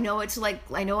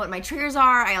what my triggers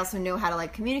are. I also know how to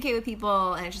like communicate with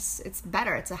people, and it's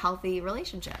better. It's a healthy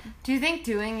relationship. Do you think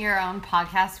doing your own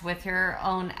podcast with your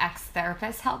own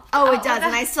ex-therapist helped? Oh, it does.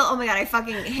 And I still, oh my God, I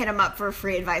fucking hit him up for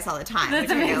free advice all the time. That's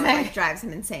which amazing. like drives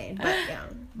him insane. But yeah.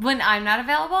 When I'm not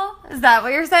available? Is that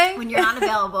what you're saying? When you're not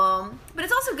available. But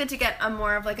it's also good to get a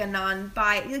more of like a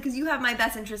non-bi, because you have my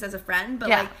best interest as a friend, but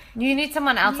like you need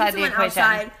someone outside the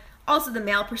equation. Also, the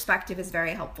male perspective is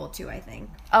very helpful too, I think.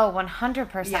 Oh,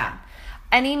 100%. Yeah.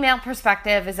 Any male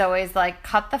perspective is always like,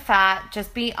 cut the fat,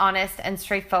 just be honest and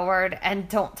straightforward, and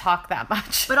don't talk that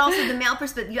much. But also the male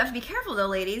perspective, you have to be careful though,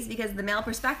 ladies, because the male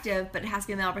perspective, but it has to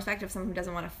be a male perspective of someone who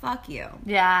doesn't want to fuck you.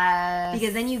 Yes.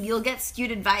 Because then you'll get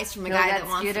skewed advice from a guy that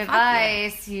wants to fuck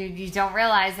advice. You don't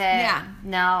realize it. Yeah.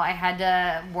 No, I had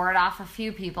to ward off a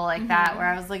few people like that, where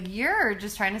I was like, you're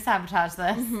just trying to sabotage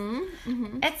this.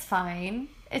 It's fine.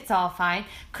 It's all fine.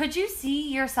 Could you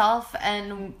see yourself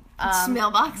and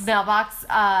Mailbox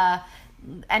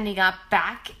ending up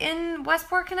back in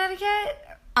Westport, Connecticut?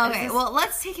 Okay, well,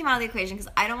 let's take him out of the equation,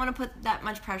 because I don't want to put that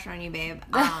much pressure on you, babe.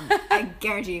 I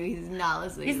guarantee you he's not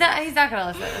listening. He's not going to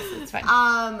listen to this. It's fine.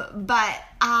 But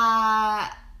I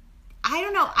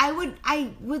don't know.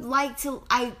 I would like to.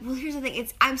 Well, here's the thing.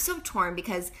 I'm so torn,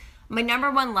 because my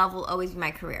number one love will always be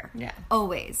my career. Yeah.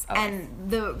 Always. And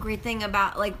the great thing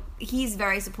about, like, he's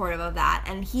very supportive of that,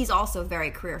 and he's also very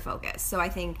career focused. So I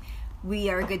think we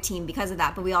are a good team because of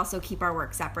that, but we also keep our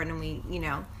work separate, and we, you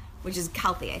know, which is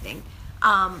healthy, I think.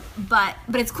 But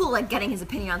it's cool, like, getting his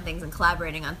opinion on things and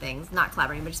collaborating on things. Not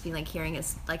collaborating, but just being, like, hearing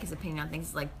his opinion on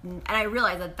things. Like, and I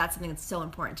realize that that's something that's so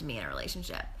important to me in a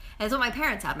relationship. And it's what my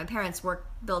parents had. My parents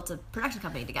built a production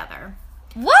company together.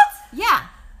 What? Yeah.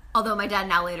 Although my dad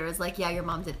now later is like, yeah, your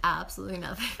mom did absolutely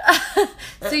nothing.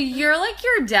 So you're like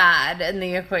your dad in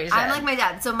the equation. I'm like my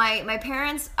dad. So my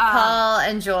parents... Paul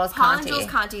and Jules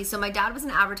Conti. So my dad was in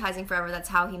advertising forever. That's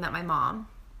how he met my mom.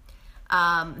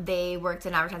 They worked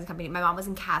in an advertising company. My mom was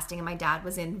in casting, and my dad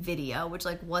was in video, which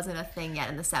like wasn't a thing yet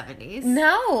in the 70s.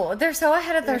 No, they're so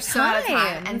ahead of their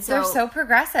time. And so they're so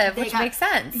progressive, which makes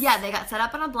sense. Yeah, they got set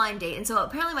up on a blind date. And so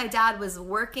apparently my dad was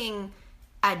working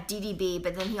at DDB,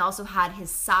 but then he also had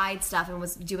his side stuff and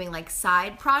was doing like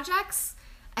side projects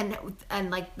and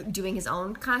like doing his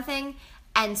own kind of thing.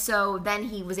 And so then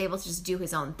he was able to just do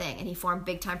his own thing, and he formed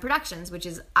Big Time Productions, which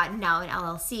is now an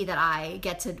LLC that I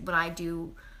get to, when I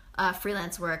do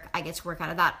freelance work, I get to work out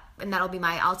of that, and that'll be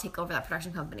I'll take over that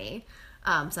production company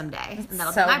someday, and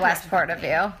that'll So be my Westport of production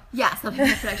you. company. Yes, that'll be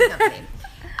my production company.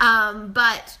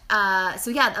 So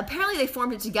yeah, apparently they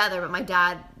formed it together, but my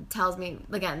dad tells me,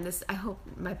 again, I hope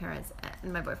my parents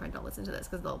and my boyfriend don't listen to this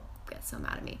because they'll get so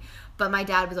mad at me. But my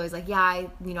dad was always like, yeah, I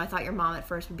thought your mom at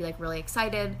first would be like really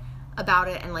excited about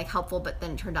it and like helpful, but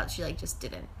then it turned out she like just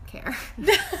didn't care.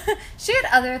 She had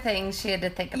other things she had to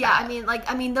think about. Yeah,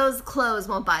 I mean those clothes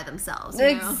won't buy themselves,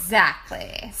 you know?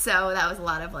 Exactly. So that was a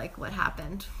lot of like what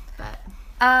happened. But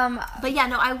yeah,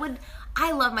 no,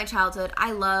 I love my childhood.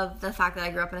 I love the fact that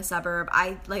I grew up in a suburb.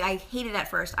 I hated it at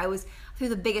first. I was through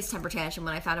the biggest temper tantrum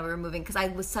when I found out we were moving because I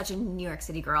was such a New York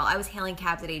City girl. I was hailing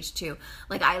cabs at age 2.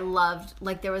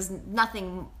 Like there was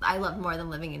nothing I loved more than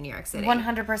living in New York City.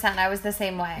 100%. I was the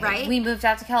same way. Right? We moved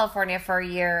out to California for a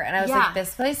year, and I was Yeah. like,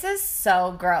 this place is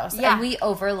so gross. Yeah. And we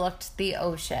overlooked the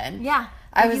ocean. Yeah.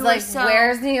 I was You like, were so-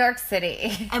 where's New York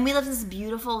City? And we lived in this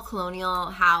beautiful colonial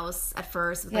house at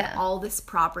first with like Yeah. all this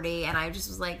property, and I just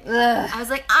was like, Ugh. I was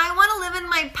like, I want to live in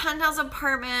my penthouse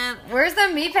apartment. Where's the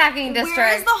meatpacking district?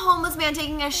 Where is the homeless man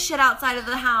taking a shit outside of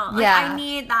the house? Like, Yeah. I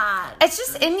need that. It's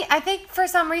just I think for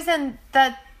some reason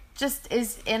that just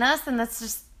is in us, and that's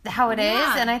just how it is.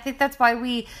 Yeah. And I think that's why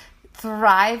we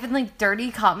thrive in like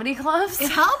dirty comedy clubs. It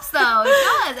helps though.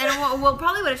 It does. And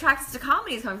probably what attracts us to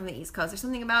comedy is coming from the East Coast. There's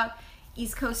something about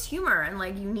East Coast humor, and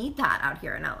like you need that out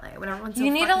here in LA when everyone's so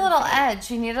You need a fucking little fake. edge.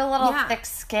 You need a little Yeah. thick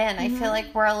skin. I feel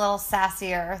like we're a little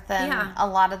sassier than Yeah. a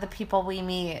lot of the people we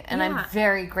meet, and Yeah. I'm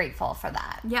very grateful for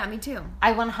that. Yeah, me too.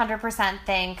 I 100%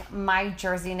 think my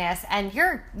Jerseyness and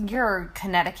your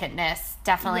Connecticutness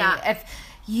definitely. Yeah. If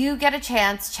you get a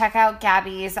chance, check out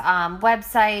Gabby's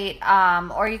website,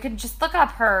 or you can just look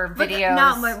up her videos.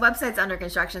 No, my website's under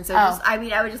construction, so I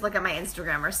would just look at my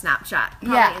Instagram or Snapchat.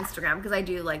 Probably Yeah. Instagram, because I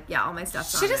do all my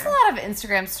stuff's She on does there. a lot of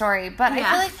Instagram story, but I Yeah.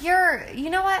 feel like you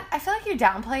know what? I feel like you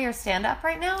downplay your stand-up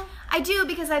right now. I do,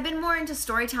 because I've been more into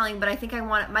storytelling, but I think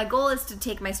my goal is to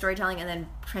take my storytelling and then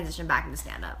transition back into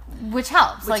stand-up. Which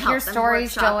helps. Which like your helps. I'm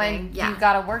stories going, workshopping, yeah. you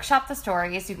got to workshop the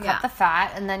stories, you cut Yeah. the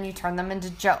fat, and then you turn them into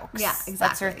jokes. Yeah,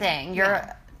 That's your exactly. thing. You're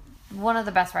one of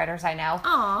the best writers I know.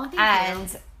 Aw, thank you.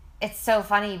 And it's so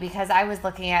funny because I was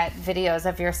looking at videos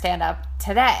of your stand-up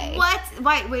today.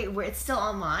 What? Wait, it's still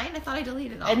online? I thought I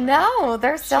deleted all of it. No,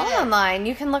 they're still Shit. online.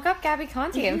 You can look up Gabby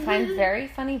Conti and find very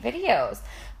funny videos.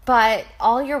 But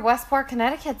all your Westport,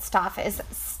 Connecticut stuff is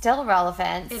still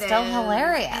relevant, It still is.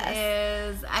 hilarious. It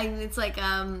is. It's like,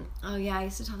 oh yeah, I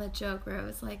used to tell that joke where it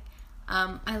was like,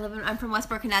 I'm from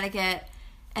Westport, Connecticut,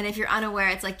 and if you're unaware,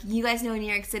 it's like, you guys know New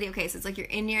York City. Okay, so it's like you're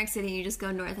in New York City and you just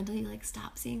go north until you like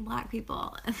stop seeing black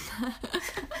people.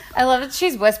 I love it.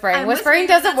 She's whispering. I'm Whispering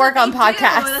because doesn't that's work what on they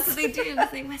podcasts. do. That's what they do.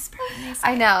 They whisper. And they say,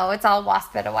 I know. It's all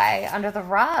wasped away under the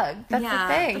rug. That's the But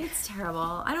thing. it's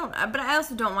terrible. But I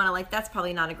also don't want to that's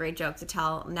probably not a great joke to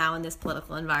tell now in this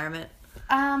political environment.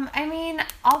 I mean,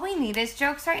 all we need is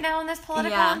jokes right now in this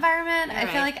political Yeah, environment. I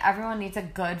you're feel right. like everyone needs a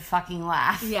good fucking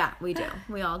laugh. Yeah, we do.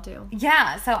 We all do.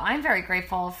 Yeah, so I'm very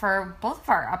grateful for both of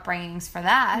our upbringings for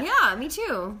that. Yeah, me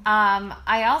too.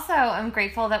 I also am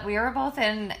grateful that we were both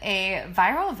in a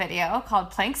viral video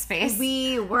called Plank Space.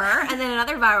 We were, and then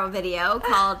another viral video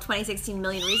called 2016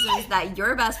 Million Reasons that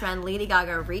your best friend Lady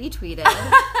Gaga retweeted.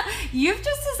 You've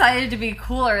just decided to be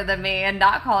cooler than me and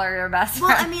not call her your best Well,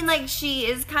 friend. I mean, she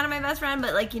is kind of my best friend,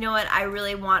 but you know what? I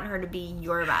really want her to be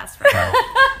your best friend.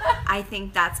 I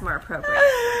think that's more appropriate.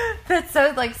 That's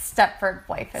so Stepford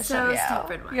Wife-ish So of you.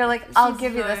 Stepford Wife. You're like, I'll She's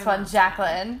give you very this one, much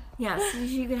Jacqueline. Yes,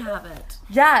 you can have it.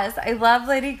 Yes, I love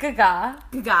Lady Gaga.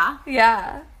 Gaga.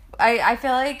 Yeah. I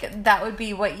feel like that would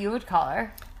be what you would call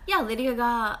her. Yeah, Lady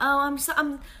Gaga.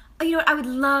 You know what? I would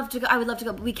love to go.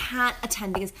 But we can't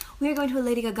attend because we are going to a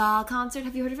Lady Gaga concert.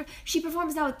 Have you heard of her? She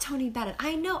performs now with Tony Bennett.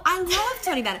 I know. I love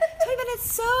Tony Bennett. Tony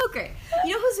Bennett's so great.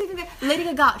 You know who's even there? Lady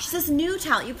Gaga. She's this new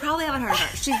talent. You probably haven't heard of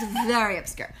her. She's very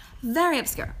obscure. Very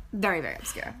obscure. Very, very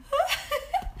obscure.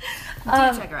 Do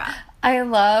check her out.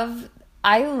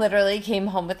 I literally came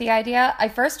home with the idea. I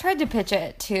first tried to pitch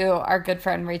it to our good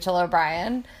friend Rachel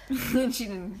O'Brien. She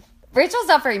didn't. Rachel's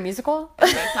not very musical.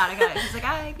 I got it. She's like,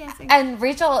 I can't sing. And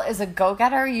Rachel is a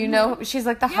go-getter, you know. She's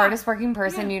like the hardest working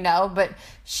person you know, but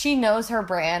she knows her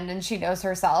brand and she knows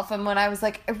herself. And when I was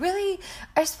like, I just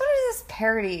want to do this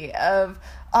parody of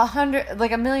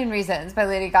a Million Reasons by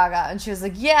Lady Gaga, and she was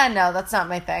like, yeah, no, that's not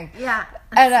my thing. Yeah,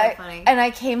 and that's so funny. And I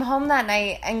came home that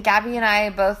night, and Gabby and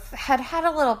I both had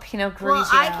a little Pinot Grigio. Well,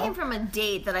 I came from a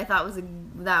date that I thought was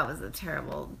a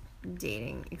terrible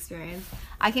dating experience.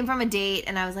 I came from a date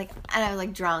and I was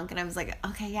drunk and I was like,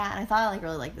 okay, yeah, and I thought I like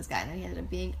really liked this guy, and then he ended up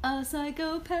being a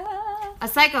psychopath. A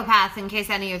psychopath, in case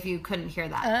any of you couldn't hear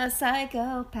that. A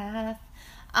psychopath.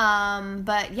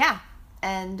 But yeah.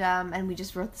 And we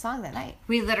just wrote the song that night.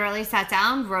 We literally sat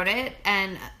down, wrote it,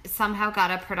 and somehow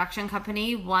got a production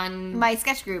company. My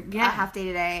sketch group, Yeah. Half Day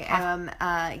Today.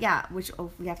 Which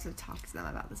we have to talk to them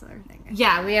about this other thing.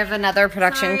 Yeah, we have another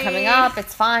production Sorry. coming up.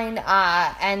 It's fine.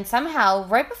 And somehow,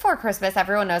 right before Christmas,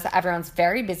 everyone knows that everyone's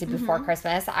very busy before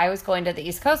Christmas. I was going to the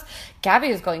East Coast. Gabby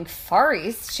was going Far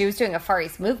East. She was doing a Far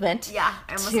East movement. Yeah,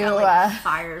 I almost got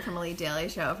fired from Elite Daily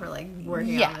Show for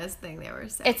working on this thing they were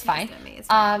saying. It's fine. It's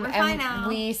fine. We're fine and now.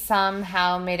 we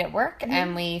somehow made it work,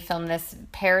 and we filmed this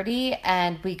parody,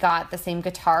 and we got the same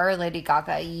guitar Lady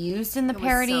Gaga used in the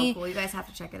parody. It was so cool. You guys have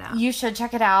to check it out. You should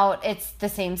check it out. It's the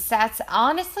same sets.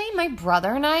 Honestly, my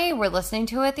brother and I were listening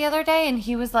to it the other day, and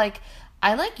he was like,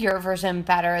 I like your version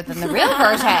better than the real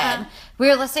version. We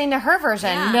were listening to her version.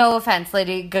 Yeah. No offense,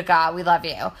 Lady Gaga, we love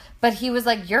you. But he was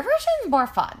like, your version is more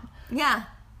fun. Yeah.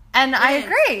 And I is.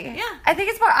 agree. Yeah. I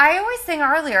think it's more, I always sing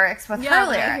our lyrics with her when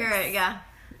lyrics. I hear it, yeah.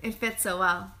 It fits so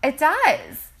well. It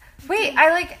does. Wait,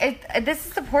 I like it. This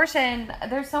is the portion.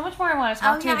 There's so much more I want to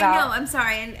talk to you about. I know. I'm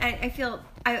sorry. And I feel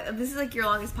this is like your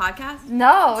longest podcast.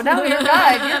 No, you're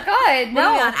good. You're good.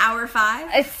 No, We're on hour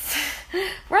 5.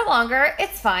 We're longer.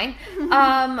 It's fine.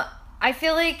 I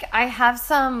feel like I have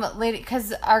some lady,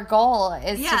 because our goal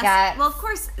is to get Well, of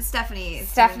course, Stephanie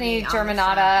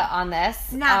Germanata on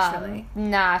this. Naturally.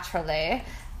 Naturally.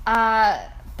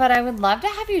 But I would love to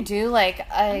have you do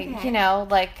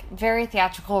very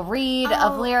theatrical read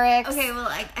of lyrics. Okay, well,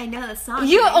 I know the song.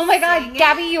 Oh my God,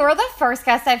 Gabby, you are the first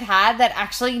guest I've had that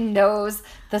actually knows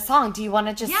the song. Do you want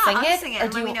to just sing I'll it? sing it. Or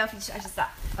And do let me you... know if I should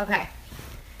stop. Okay.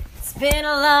 It's been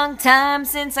a long time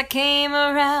since I came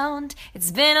around.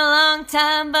 It's been a long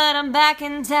time, but I'm back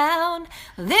in town.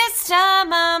 This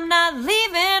time I'm not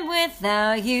leaving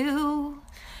without you.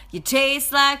 You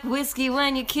taste like whiskey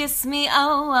when you kiss me,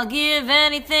 oh, I'll give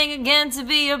anything again to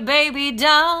be your baby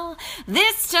doll.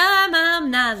 This time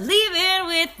I'm not leaving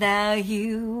without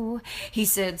you. He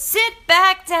said, sit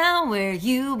back down where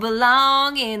you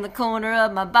belong, in the corner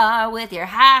of my bar with your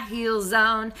high heels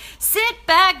on. Sit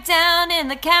back down in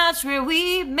the couch where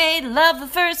we made love the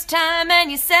first time,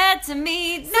 and you said to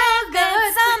me, no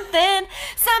good,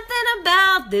 something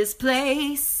about this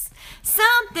place.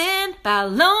 Something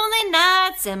about lonely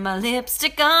nights and my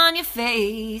lipstick on your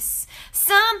face.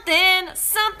 Something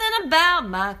about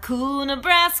my cool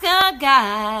Nebraska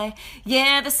guy.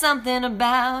 Yeah, there's something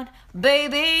about,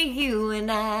 baby, you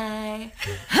and I.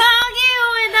 Oh, you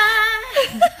and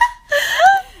I.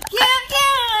 you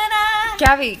and I.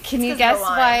 Gabby, can you 'cause guess of the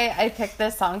line. why I picked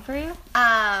this song for you?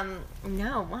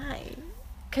 No, why?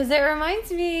 Because it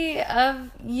reminds me of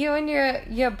you and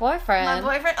your boyfriend. My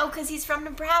boyfriend? Oh, because he's from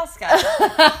Nebraska.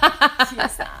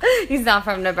 He's not. He's not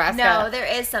from Nebraska. No, there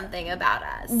is something about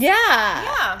us.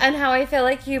 Yeah. And how I feel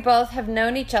like you both have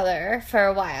known each other for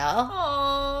a while.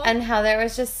 Aww. And how there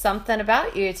was just something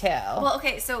about you two. Well,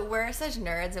 okay, so we're such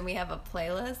nerds and we have a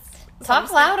playlist.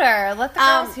 Talk louder. Let the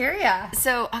girls hear ya.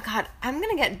 So, oh God, I'm going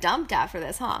to get dumped after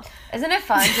this, huh? Isn't it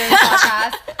fun doing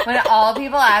podcasts when all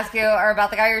people ask you are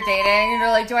about the guy you're dating and you're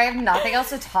like, do I have nothing else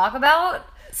to talk about?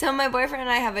 So my boyfriend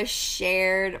and I have a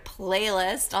shared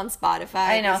playlist on Spotify.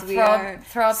 I know. 'cause we Throw are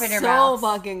up in your so mouth.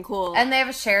 fucking cool. And they have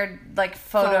a shared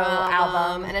photo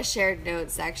album. and a shared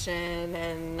notes section,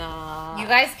 and You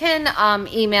guys can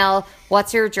email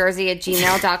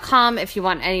whatsyourjersey@gmail.com if you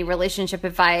want any relationship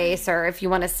advice, or if you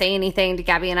want to say anything to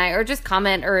Gabby and I, or just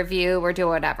comment or review or do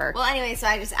whatever. Well, anyway, so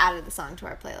I just added the song to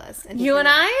our playlist. And he's You and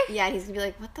gonna- I? Yeah, he's gonna be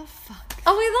like, "What the fuck?"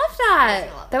 Oh, we love that.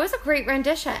 I love That was a great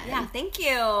rendition. Yeah, thank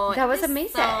you. That was Thank you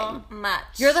amazing. So much.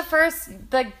 You're the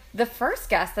first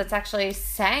guest that's actually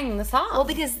sang the song. well,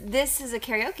 because this is a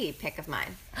karaoke pick of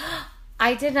mine.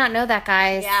 I did not know that,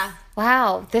 guys. Yeah.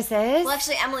 Wow, this is? Well,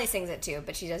 actually, Emily sings it too,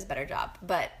 but she does a better job.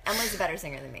 But Emily's a better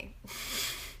singer than me.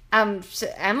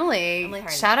 Emily. Harden,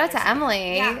 Shout out to better singer.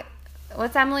 Emily. Yeah.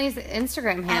 What's Emily's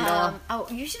Instagram handle?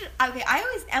 You should. Okay,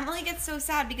 Emily gets so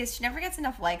sad because she never gets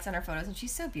enough likes on her photos, and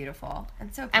she's so beautiful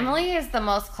and so pretty. Emily is the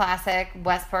most classic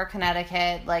Westport,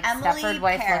 Connecticut, Emily Stepford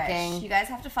wife Parrish. looking. You guys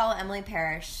have to follow Emily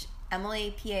Parrish.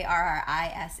 Emily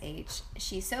Parrish.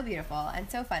 She's so beautiful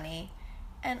and so funny.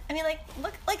 And I mean,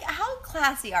 look, how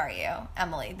classy are you,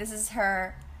 Emily? This is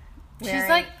her. She's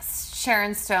like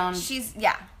Sharon Stone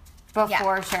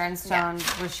before Sharon Stone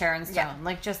was Sharon Stone.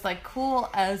 Yeah. Just cool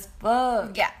as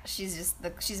fuck. Yeah, she's just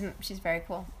she's very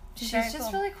cool. She's very just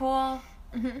cool. really cool.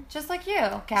 Mm-hmm. Just like you,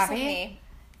 Just like Gabby. me.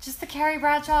 Just the Carrie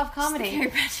Bradshaw of comedy. Carrie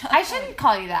Bradshaw of I shouldn't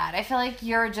call you that. I feel like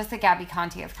you're just the Gabby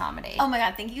Conti of comedy. Oh my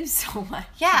god, thank you so much.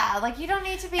 Yeah, like you don't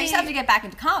need to be. I just have to get back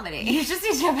into comedy. You just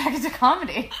need to get back into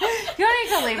comedy. You don't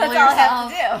need to label That's all I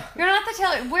yourself. have to do. You're not the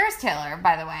Taylor. Where's Taylor,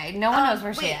 by the way? No one knows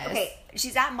where she is. Okay,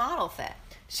 she's at Model Fit.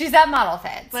 She's at Model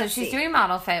Fit. So Let's she's see. doing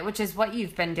Model Fit, which is what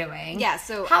you've been doing. Yeah,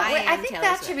 so I am think Taylor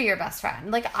that Swift. should be your best friend.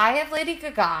 Like, I have Lady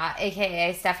Gaga,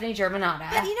 a.k.a. Stephanie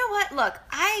Germanotta. But you know what? Look,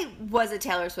 I was a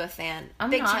Taylor Swift fan. I'm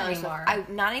Big not Taylor anymore. Swift.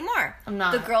 Not anymore. I'm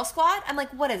not. The Girl Squad? I'm like,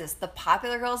 what is this? The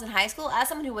popular girls in high school? As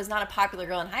someone who was not a popular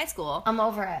girl in high school, I'm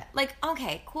over it. like,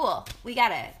 okay, cool. We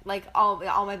get it. Like, all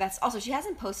my best. Also, she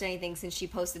hasn't posted anything since she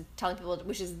posted telling people,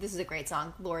 this is a great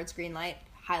song, Lord's Green Light.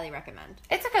 Highly recommend.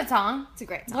 It's a good song. It's a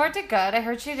great song. Lord did good. I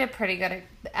heard she did pretty good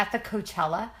at the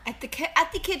Coachella. At the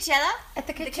Coachella? At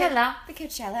the Coachella. The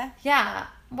Coachella. Yeah,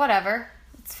 whatever.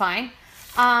 It's fine.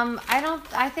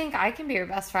 I think I can be your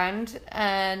best friend,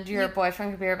 and your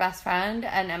boyfriend could be your best friend,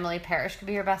 and Emily Parrish could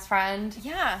be your best friend,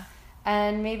 Yeah.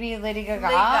 and maybe Lady Gaga.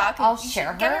 Lady Gaga, I'll you should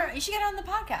share get her. You should get her on the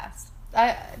podcast. Do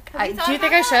you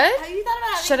think I Have should? you thought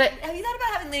about Should Have you thought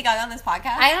about having Lady Gaga on this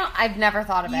podcast? I've never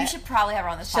thought of it. You should probably have her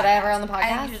on this podcast. Should I have her on the I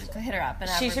think podcast? you should hit her up and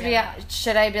have She her should get be.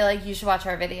 Should I be like, you should watch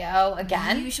our video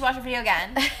again? You should watch her video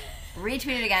again.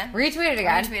 Retweet it again. Retweet it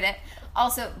again. Retweet it.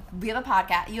 Also, we have a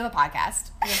podcast. You have a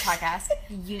podcast. We have a podcast.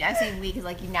 I'm saying we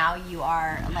because now you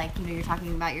are you're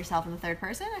talking about yourself in the third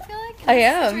person. I feel like in I this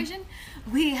am. Situation.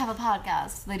 We have a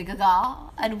podcast, Lady Gaga,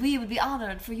 and we would be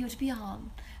honored for you to be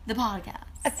on the podcast.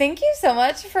 Thank you so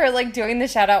much for doing the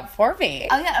shout out for me.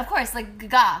 Oh yeah, of course.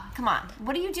 Gaga, come on.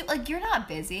 What do you do? You're not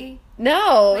busy.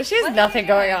 No, she what are has you nothing doing?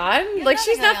 going on. You have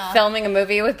She's nothing not going on. filming a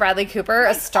movie with Bradley Cooper,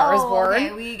 A Star Is Born.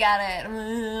 Okay, we got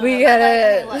it. We got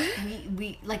it.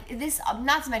 Okay, look, we this.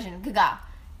 Not to mention Gaga.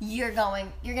 You're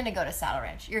gonna go to Saddle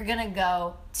Ranch. You're gonna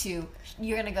go to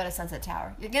Sunset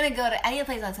Tower. You're gonna go to any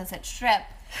place on Sunset Strip.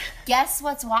 Guess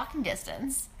what's walking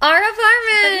distance? Our But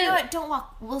apartment. you know what? Don't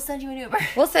walk. We'll send you an Uber.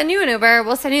 We'll send you an Uber.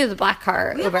 We'll send you the black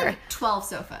car We have Uber. 12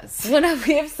 sofas.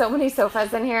 We have so many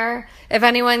sofas in here. If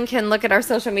anyone can look at our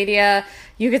social media,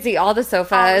 you can see all the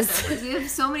sofas. We have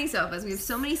so many sofas. We have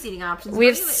so many seating options. We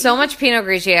have so much Pinot Have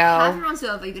Grigio. your own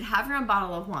sofa. You could have your own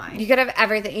bottle of wine. You could have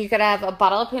everything. You could have a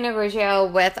bottle of Pinot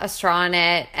Grigio with a straw in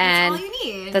it, and all you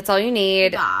need. That's all you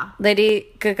need. Gaga. Lady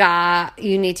Gaga,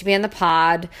 you need to be in the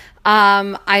pod.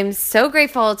 I'm so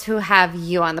grateful to have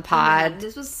you on the pod.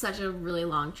 This was such a really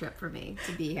long trip for me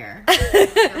to be here.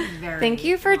 Thank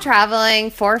you for traveling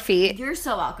 4 feet. You're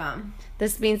so welcome.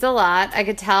 This means a lot. I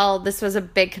could tell this was a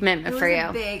big commitment It was for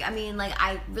you. big. I mean,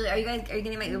 are you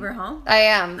getting my Uber home? I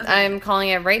am. Okay. I'm calling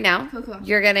it right now. Cool.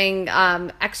 You're getting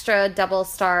extra double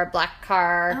star black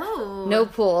car. Oh. No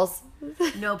pools.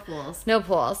 No pools. No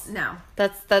pools. No.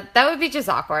 That would be just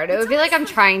awkward. It would be like I'm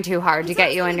trying too hard to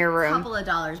get you in your A room. couple of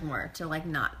dollars more to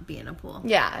not be in a pool.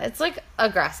 Yeah, it's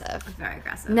aggressive. Very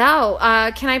aggressive. No,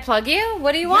 can I plug you?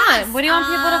 What do you Yes, want? What do you want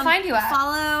people to find you at?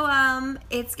 Follow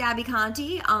it's Gabby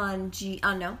Conti on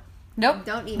no. Nope.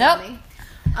 Don't email Nope. me.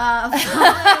 Follow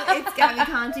It's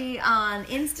Gabby Conti on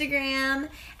Instagram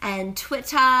and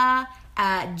Twitter,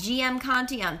 GM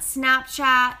Conti on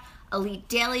Snapchat, Elite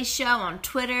Daily Show on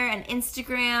Twitter and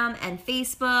Instagram and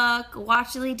Facebook.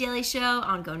 Watch Elite Daily Show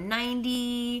on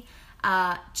Go90.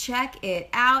 Check it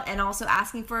out, and also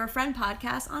Asking for a Friend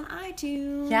podcast on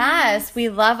iTunes. Yes, we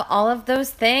love all of those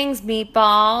things,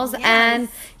 meatballs, Yes. and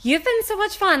you've been so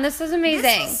much fun. This was amazing.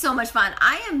 This was so much fun.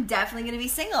 I am definitely going to be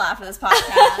single after this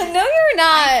podcast. No, you're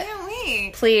not. I can't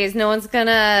wait. Please, no one's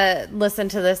gonna listen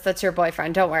to this. That's your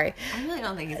boyfriend. Don't worry. I really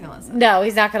don't think he's going to listen. No,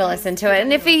 he's not gonna listen to it.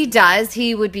 And if he does,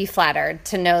 he would be flattered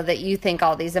to know that you think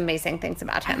all these amazing things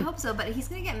about I him. hope so, but he's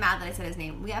going to get mad that I said his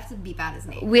name. We have to beep out his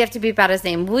name. We have to beep out his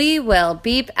name. We will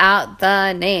beep out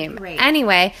the name. Great.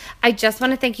 Anyway, I just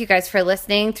want to thank you guys for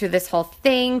listening through this whole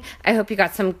thing. I hope you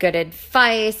got some good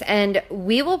advice, and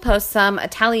we will post some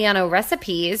Italiano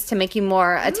recipes to make you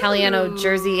more Italiano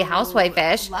Jersey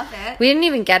housewife-ish. Love it. We didn't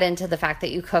even get into the fact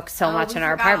that you cook so much we in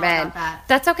our forgot all apartment. about that.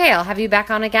 That's okay. I'll have you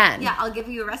back on again. Yeah, I'll give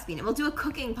you a recipe. And we'll do a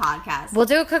cooking podcast. We'll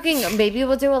do a cooking. Maybe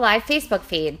we'll do a live Facebook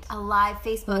feed. A live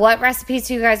Facebook. What recipes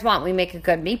do you guys want? We make a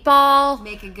good meatball,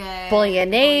 Make a good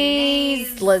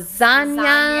bolognese,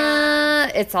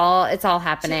 lasagna. It's all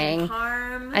happening. chicken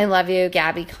parm. I love you,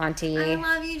 Gabby Conti. I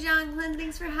love you, Jacqueline.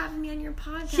 Thanks for having me on your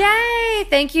podcast. Yay!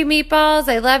 Thank you, meatballs.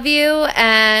 I love you,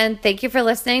 and thank you for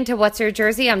listening to What's Your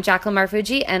Jersey. I'm Jacqueline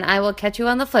Marfuji, and I will catch you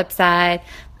on the flip side.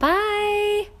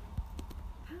 Bye.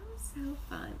 That was so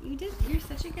fun. You're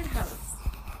such a good host.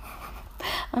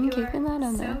 I'm You keeping are that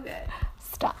on so there. good.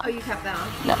 Stop. Oh, you kept that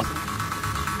on? No.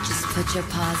 Just put your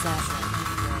paws up.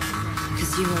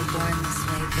 'Cause you were born this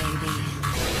way, baby.